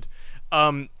Weirdwood.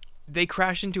 They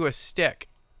crash into a stick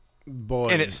Boy.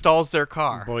 and it stalls their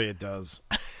car. Boy, it does.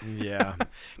 Yeah.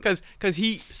 Because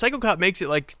Psycho Cop makes it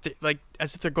like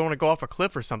as if they're going to go off a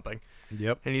cliff or something.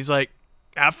 Yep. And he's like,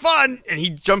 have fun. And he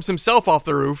jumps himself off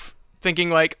the roof thinking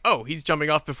like, oh, he's jumping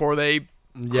off before they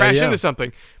crash yeah. into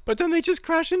something. But then they just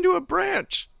crash into a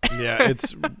branch. Yeah,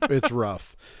 it's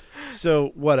rough. So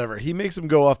whatever. He makes them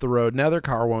go off the road. Now their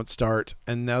car won't start,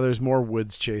 and now there's more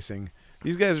Woods chasing.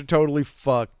 These guys are totally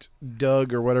fucked.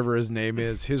 Doug, or whatever his name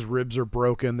is, his ribs are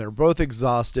broken. They're both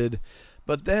exhausted.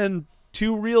 But then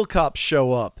 2 real cops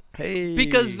show up. Hey.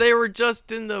 Because they were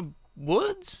just in the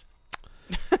woods?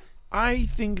 I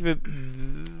think that...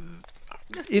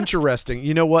 Interesting.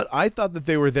 You know what? I thought that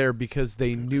they were there because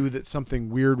they knew that something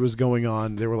weird was going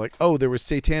on. They were like, oh, there was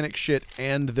satanic shit,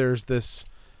 and there's this,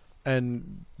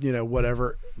 and,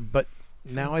 whatever. But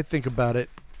now I think about it,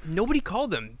 Nobody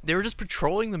called them. They were just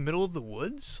patrolling the middle of the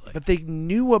woods. Like, but they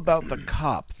knew about the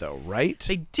cop, though, right?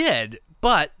 they did,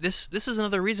 but this is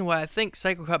another reason why I think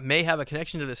Psycho Cop may have a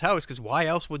connection to this house, because why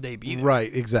else would they be there?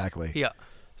 Right, exactly. Yeah.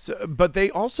 So, but they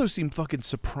also seem fucking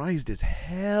surprised as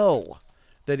hell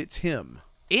that it's him.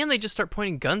 And they just start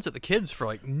pointing guns at the kids for,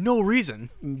 like, no reason.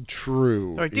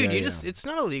 True. They're like, dude, Yeah, it's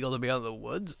not illegal to be out of the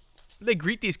woods. They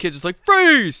greet these kids with, like,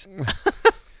 freeze!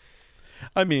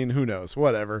 I mean, who knows?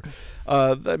 Whatever.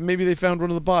 Maybe they found one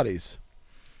of the bodies.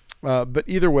 But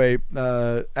either way,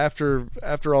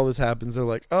 after all this happens, they're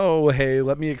like, oh, hey,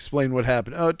 let me explain what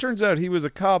happened. Oh, it turns out he was a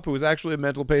cop who was actually a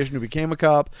mental patient who became a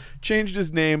cop, changed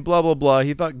his name, blah, blah, blah.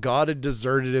 He thought God had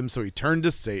deserted him, so he turned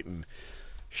to Satan.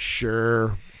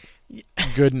 Sure.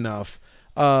 Good enough.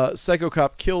 Psycho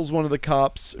Cop kills one of the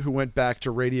cops who went back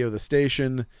to radio the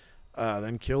station,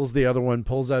 then kills the other one,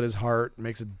 pulls out his heart,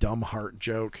 makes a dumb heart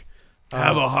joke.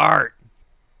 Have a heart.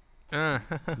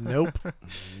 Nope.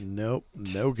 Nope.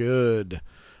 No good.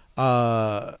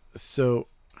 So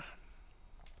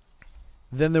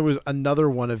then there was another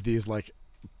one of these, like,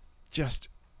 just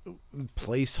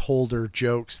placeholder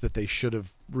jokes that they should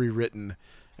have rewritten.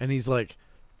 And he's like,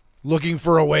 looking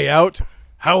for a way out?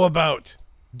 How about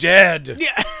dead?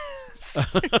 Yeah.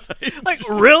 Like,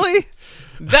 really?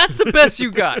 That's the best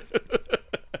you got?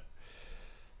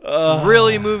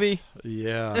 Really, movie?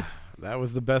 Yeah. That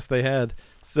was the best they had.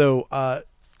 So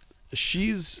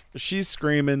she's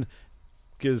screaming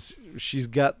because he's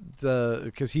got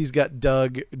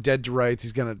Doug dead to rights.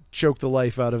 He's gonna choke the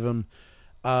life out of him.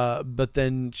 But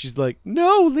then she's like,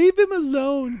 "No, leave him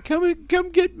alone. Come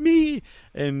get me."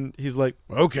 And he's like,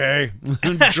 "Okay,"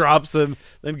 and drops him.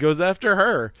 Then goes after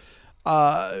her.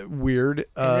 Weird.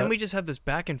 And then we just have this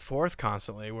back and forth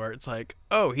constantly where it's like,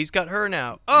 oh, he's got her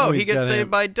now. Oh, he he's gets got saved him.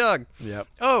 by Doug. Yep.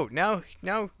 Oh, now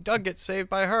Doug gets saved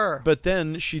by her. But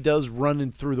then she does run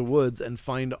in through the woods and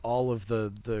find all of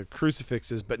the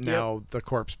crucifixes, but now the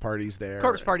corpse party's there.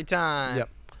 Corpse party time. Yep.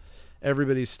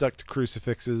 Everybody's stuck to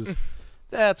crucifixes.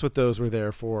 That's what those were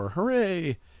there for.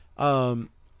 Hooray.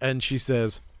 And she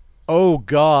says, "Oh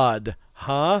God,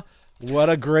 huh? What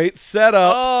a great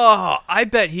setup." Oh, I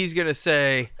bet he's going to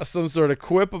say, Some sort of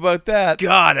quip about that.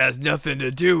 God has nothing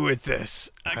to do with this.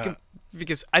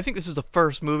 Because I think this is the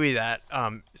first movie that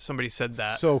somebody said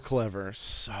that. So clever.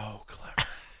 So clever.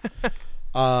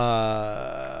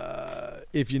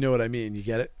 If you know what I mean, you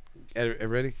get it?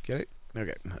 Everybody get it?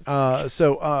 Okay.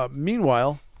 So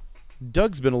meanwhile,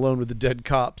 Doug's been alone with the dead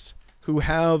cops, who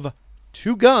have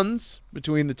 2 guns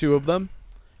between the 2 of them.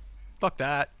 Fuck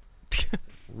that.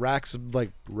 Racks of,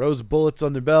 like, rows of bullets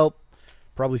on their belt,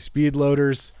 probably speed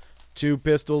loaders, 2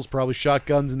 pistols, probably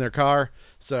shotguns in their car.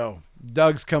 So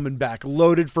Doug's coming back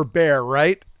loaded for bear,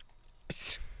 right?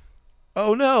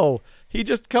 Oh no, he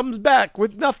just comes back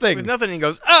with nothing. With nothing, he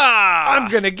goes, ah! I'm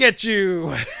gonna get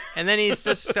you. And then he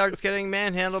just starts getting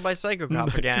manhandled by Psycho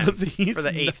Cop again for the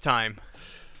 8th time.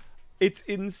 It's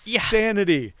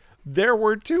insanity. There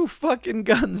were 2 fucking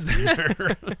guns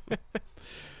there.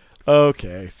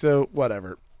 Okay, so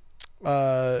whatever.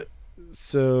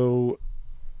 So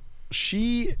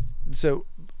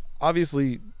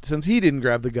obviously, since he didn't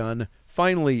grab the gun,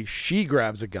 finally she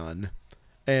grabs a gun,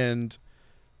 and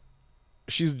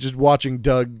she's just watching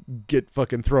Doug get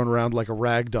fucking thrown around like a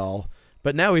rag doll.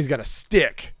 But now he's got a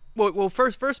stick. Well,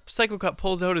 first Psycho Cop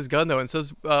pulls out his gun, though, and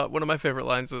says one of my favorite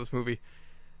lines of this movie.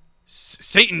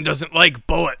 Satan doesn't like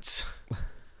bullets.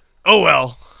 Oh,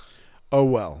 well. Oh,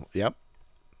 well. Yep.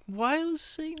 Why does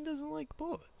Satan doesn't like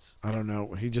bullets? I don't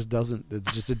know. He just doesn't.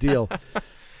 It's just a deal.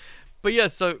 But yeah,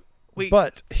 so...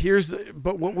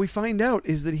 But what we find out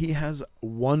is that he has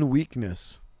one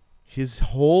weakness. His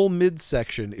whole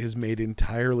midsection is made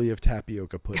entirely of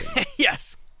tapioca pudding.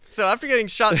 Yes. So after getting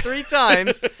shot 3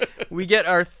 times, we get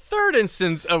our 3rd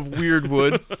instance of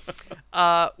Weirdwood,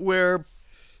 where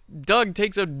Doug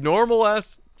takes a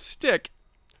normal-ass stick,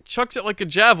 chucks it like a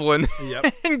javelin,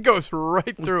 and goes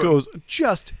right through it. Goes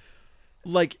just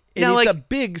like... And now, it's like, a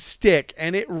big stick,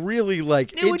 and it really,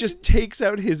 like, it just takes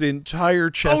out his entire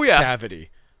chest cavity.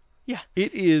 Yeah.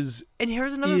 It is And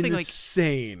here's another thing, like...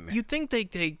 insane. You'd think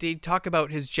they talk about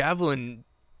his javelin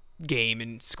game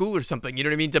in school or something, you know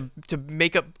what I mean? To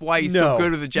make up why he's so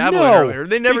good with the javelin earlier.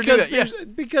 They never do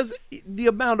that. Because the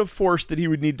amount of force that he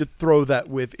would need to throw that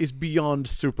with is beyond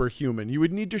superhuman. You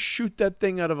would need to shoot that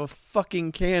thing out of a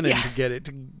fucking cannon to get it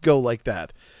to go like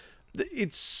that.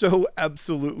 It's so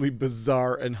absolutely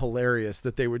bizarre and hilarious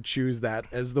that they would choose that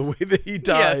as the way that he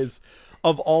dies.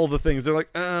 Of all the things, they're like,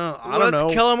 I don't know.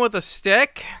 Let's kill him with a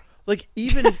stick. Like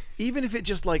even if it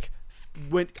just like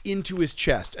went into his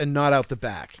chest and not out the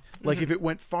back, like if it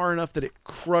went far enough that it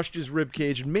crushed his rib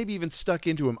cage and maybe even stuck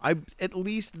into him, at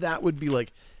least that would be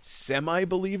like semi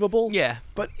believable. Yeah.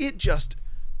 But it just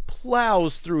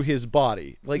plows through his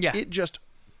body, like it just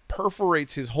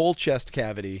perforates his whole chest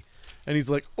cavity. And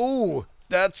he's like, "Oh,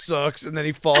 that sucks," and then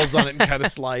he falls on it and kind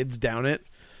of slides down it,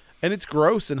 and it's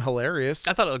gross and hilarious.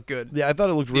 I thought it looked good. Yeah, I thought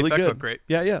it looked really good. Looked great.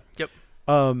 Yeah. Yep.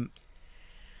 So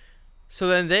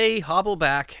then they hobble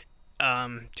back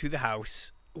to the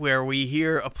house where we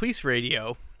hear a police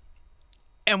radio,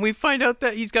 and we find out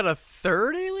that he's got a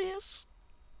 3rd alias.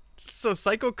 So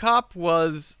Psycho Cop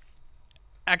was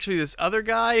actually this other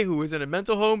guy who was in a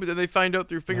mental home, but then they find out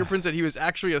through fingerprints that he was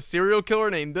actually a serial killer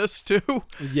named this too.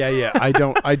 Yeah. I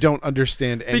don't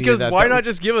understand any because of that. Because why not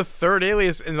just give a 3rd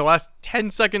alias in the last 10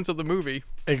 seconds of the movie?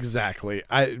 Exactly.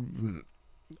 I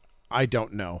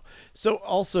don't know. So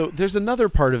also, there's another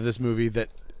part of this movie that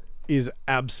is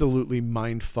absolutely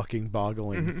mind-fucking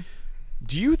boggling. Mm-hmm.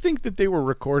 Do you think that they were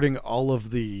recording all of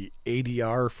the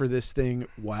ADR for this thing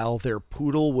while their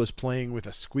poodle was playing with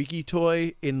a squeaky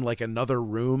toy in like another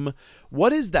room?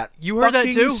 What is that? You heard that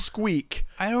too? Squeak.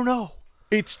 I don't know.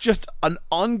 It's just an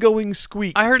ongoing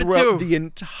squeak. I heard it throughout too. The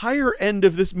entire end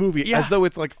of this movie, as though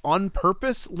it's like on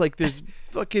purpose. Like there's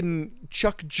fucking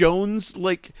Chuck Jones.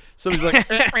 Like somebody's like,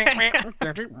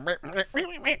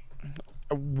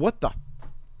 what the?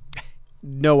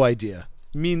 No idea.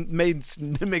 It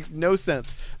makes no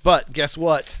sense. But guess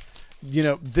what? You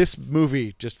know, this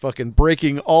movie just fucking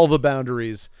breaking all the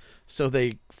boundaries. So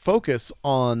they focus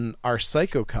on our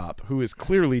Psycho Cop, who is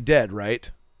clearly dead,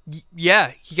 right?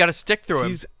 Yeah, he got a stick through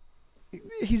him.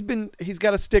 He's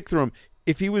got a stick through him.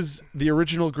 If he was the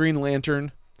original Green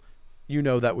Lantern, you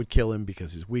know that would kill him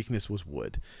because his weakness was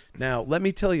wood. Now, let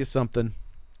me tell you something.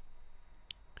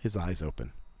 His eyes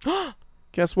open.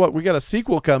 Guess what? We got a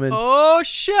sequel coming. Oh,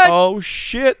 shit. Oh,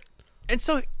 shit. And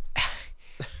so,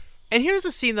 and here's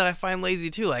a scene that I find lazy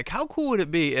too. Like, how cool would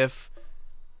it be if,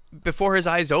 before his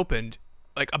eyes opened,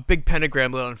 like a big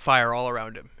pentagram lit on fire all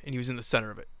around him and he was in the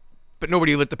center of it? But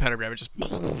nobody lit the pentagram. It just,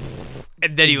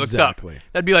 and then he looks up.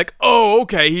 That'd be like, oh,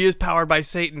 okay, he is powered by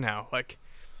Satan now. Like,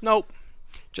 nope.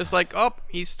 Just like, oh,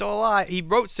 he's still alive. He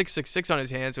wrote 666 on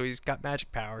his hand, so he's got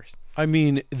magic powers. I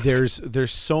mean, there's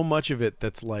so much of it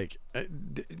that's like,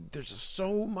 there's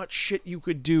so much shit you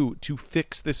could do to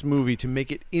fix this movie, to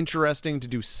make it interesting, to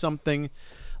do something.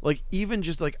 Like, even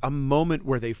just like a moment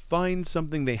where they find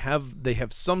something, they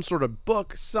have some sort of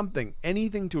book, something,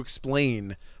 anything to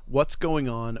explain what's going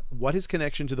on, what his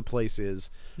connection to the place is,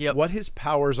 Yep. what his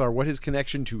powers are, what his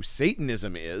connection to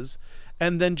Satanism is,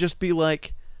 and then just be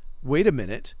like, wait a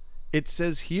minute. It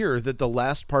says here that the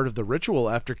last part of the ritual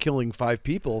after killing 5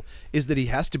 people is that he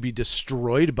has to be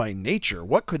destroyed by nature.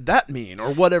 What could that mean?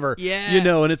 Or whatever. Yeah. You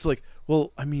know, and it's like,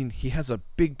 well, I mean, he has a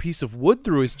big piece of wood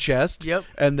through his chest. Yep.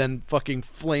 And then fucking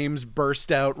flames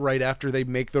burst out right after they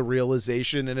make the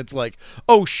realization. And it's like,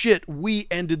 oh shit, we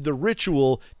ended the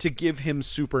ritual to give him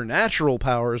supernatural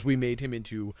powers. We made him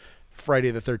into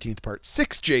Friday the 13th Part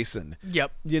 6 Jason.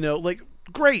 Yep. You know, like,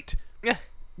 great. Yeah.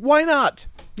 Why not?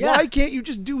 Yeah. Why can't you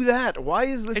just do that? Why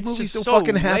is this It's movie just so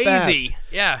fucking half-assed? lazy.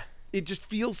 Yeah. It just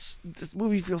feels, this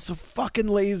movie feels so fucking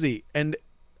lazy. And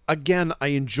again, I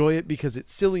enjoy it because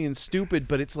it's silly and stupid,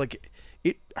 but it's like,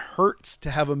 it hurts to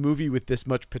have a movie with this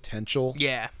much potential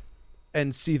Yeah.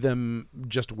 and see them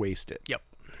just waste it. Yep.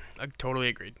 I totally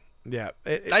agreed. Yeah.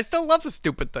 I still love the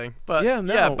stupid thing, but Yeah,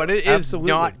 no, but it is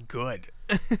absolutely. not good.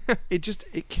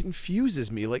 It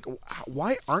confuses me. Like,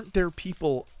 why aren't there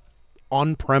people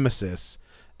on premises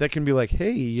that can be like,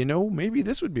 hey, you know, maybe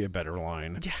this would be a better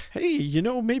line. Yeah. Hey, you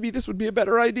know, maybe this would be a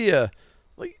better idea.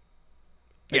 Like,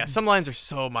 Yeah, some lines are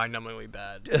so mind-numbingly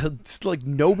bad. it's like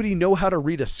nobody know how to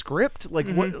read a script. Like,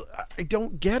 what? I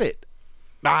don't get it.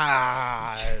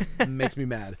 It makes me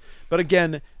mad. But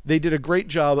again, they did a great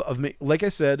job of like I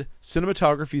said,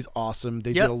 cinematography's awesome.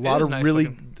 They Yep, did a it lot is of nice really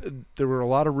looking. there were a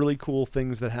lot of really cool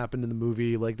things that happened in the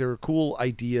movie. Like, there were cool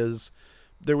ideas.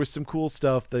 There was some cool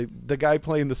stuff. The guy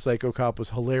playing the psycho cop was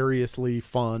hilariously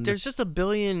fun. There's just a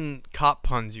billion cop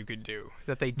puns you could do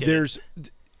that they did. There's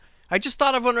I just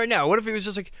thought of one right now. What if he was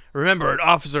just like, remember, an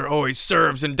officer always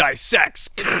serves and dissects.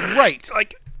 right.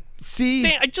 Like, See,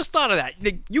 man, I just thought of that.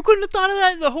 Like, you couldn't have thought of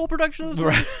that in the whole production of this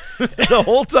movie? the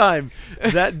whole time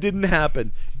that didn't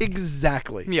happen.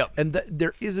 Exactly. Yep. And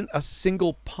there isn't a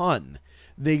single pun.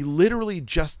 They literally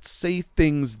just say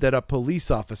things that a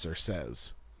police officer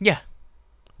says. Yeah.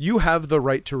 You have the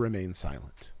right to remain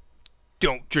silent.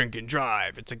 Don't drink and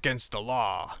drive. It's against the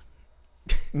law.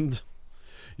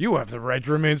 You have the right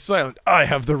to remain silent. I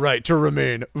have the right to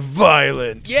remain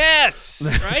violent. Yes!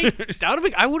 Right?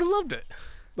 I would have loved it.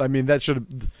 I mean, that should have...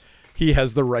 He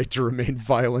has the right to remain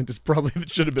violent is probably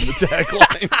should have been the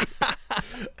tagline.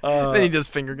 Then he does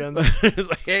finger guns. It's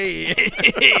like,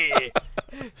 hey.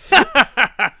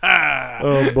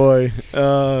 Oh, boy.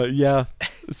 Yeah.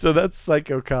 So that's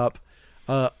Psycho Cop.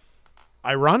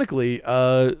 Ironically,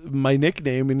 my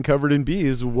nickname in Covered in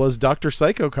Bees was Dr.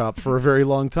 Psycho Cop for a very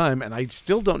long time, and I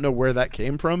still don't know where that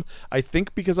came from. I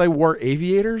think because I wore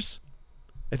aviators.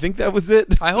 I think that was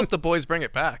it. I hope the boys bring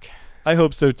it back. I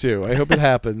hope so, too. I hope it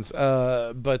happens.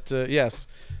 But yes.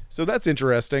 So that's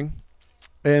interesting.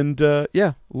 And,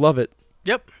 yeah, love it.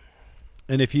 Yep.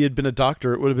 And if he had been a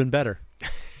doctor, it would have been better.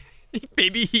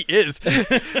 Maybe he is.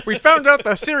 We found out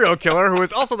the serial killer, who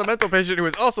was also the mental patient, who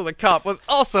was also the cop, was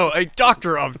also a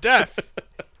doctor of death.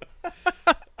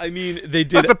 I mean, they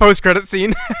did. That's the post-credit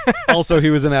scene. Also, he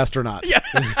was an astronaut. Yeah.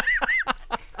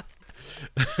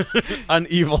 An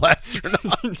evil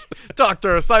astronaut.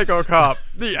 Dr. Psycho Cop,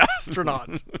 the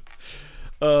astronaut.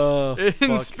 In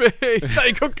Fuck. space.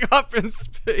 Psycho Cop in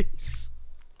space.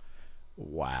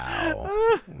 Wow.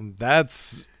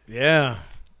 That's, yeah.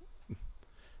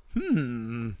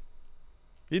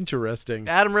 Interesting.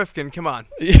 Adam Rifkin, come on.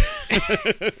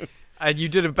 And you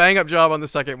did a bang-up job on the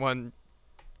second one.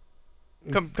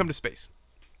 Come to space.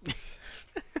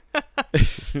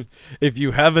 If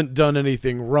you haven't done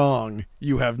anything wrong,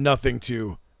 you have nothing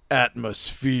to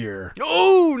atmosphere.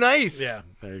 Oh, nice. Yeah,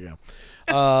 there you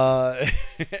go.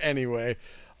 Anyway,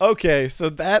 okay, so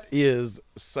that is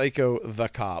Psycho the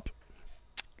Cop.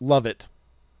 Love it.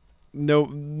 No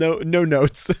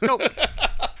notes. Nope.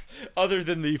 Other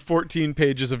than the 14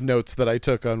 pages of notes that I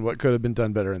took on what could have been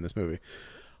done better in this movie.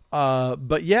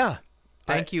 But yeah.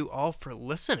 Thank you all for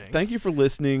listening. Thank you for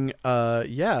listening.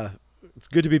 Yeah, it's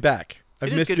good to be back.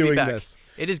 I've missed doing this.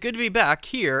 It is good to be back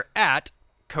here at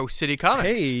Coast City Comics.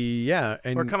 Hey, yeah.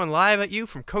 And We're coming live at you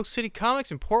from Coast City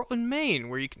Comics in Portland, Maine,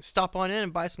 where you can stop on in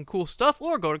and buy some cool stuff,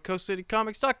 or go to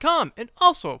coastcitycomics.com and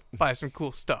also buy some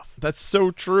cool stuff. that's so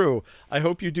true. I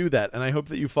hope you do that, and I hope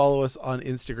that you follow us on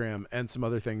Instagram and some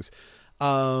other things.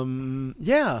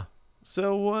 Yeah.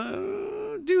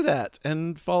 So do that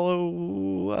and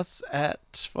follow us at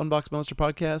Funbox Monster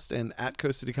Podcast and at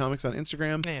Coast City Comics on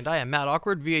Instagram. And I am Matt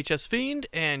Awkward, VHS Fiend,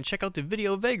 and check out the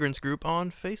Video Vagrants group on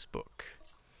Facebook.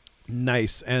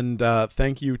 Nice. And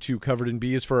thank you to Covered in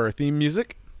Bees for our theme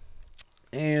music.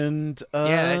 And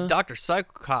Yeah, Dr.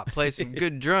 Psycho Cop plays some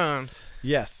good drums.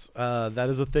 yes, that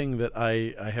is a thing that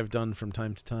I have done from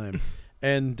time to time.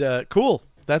 And cool.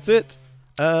 That's it.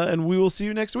 And we will see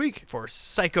you next week. For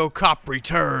Psycho Cop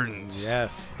Returns.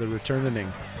 Yes, the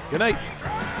returning. Good night.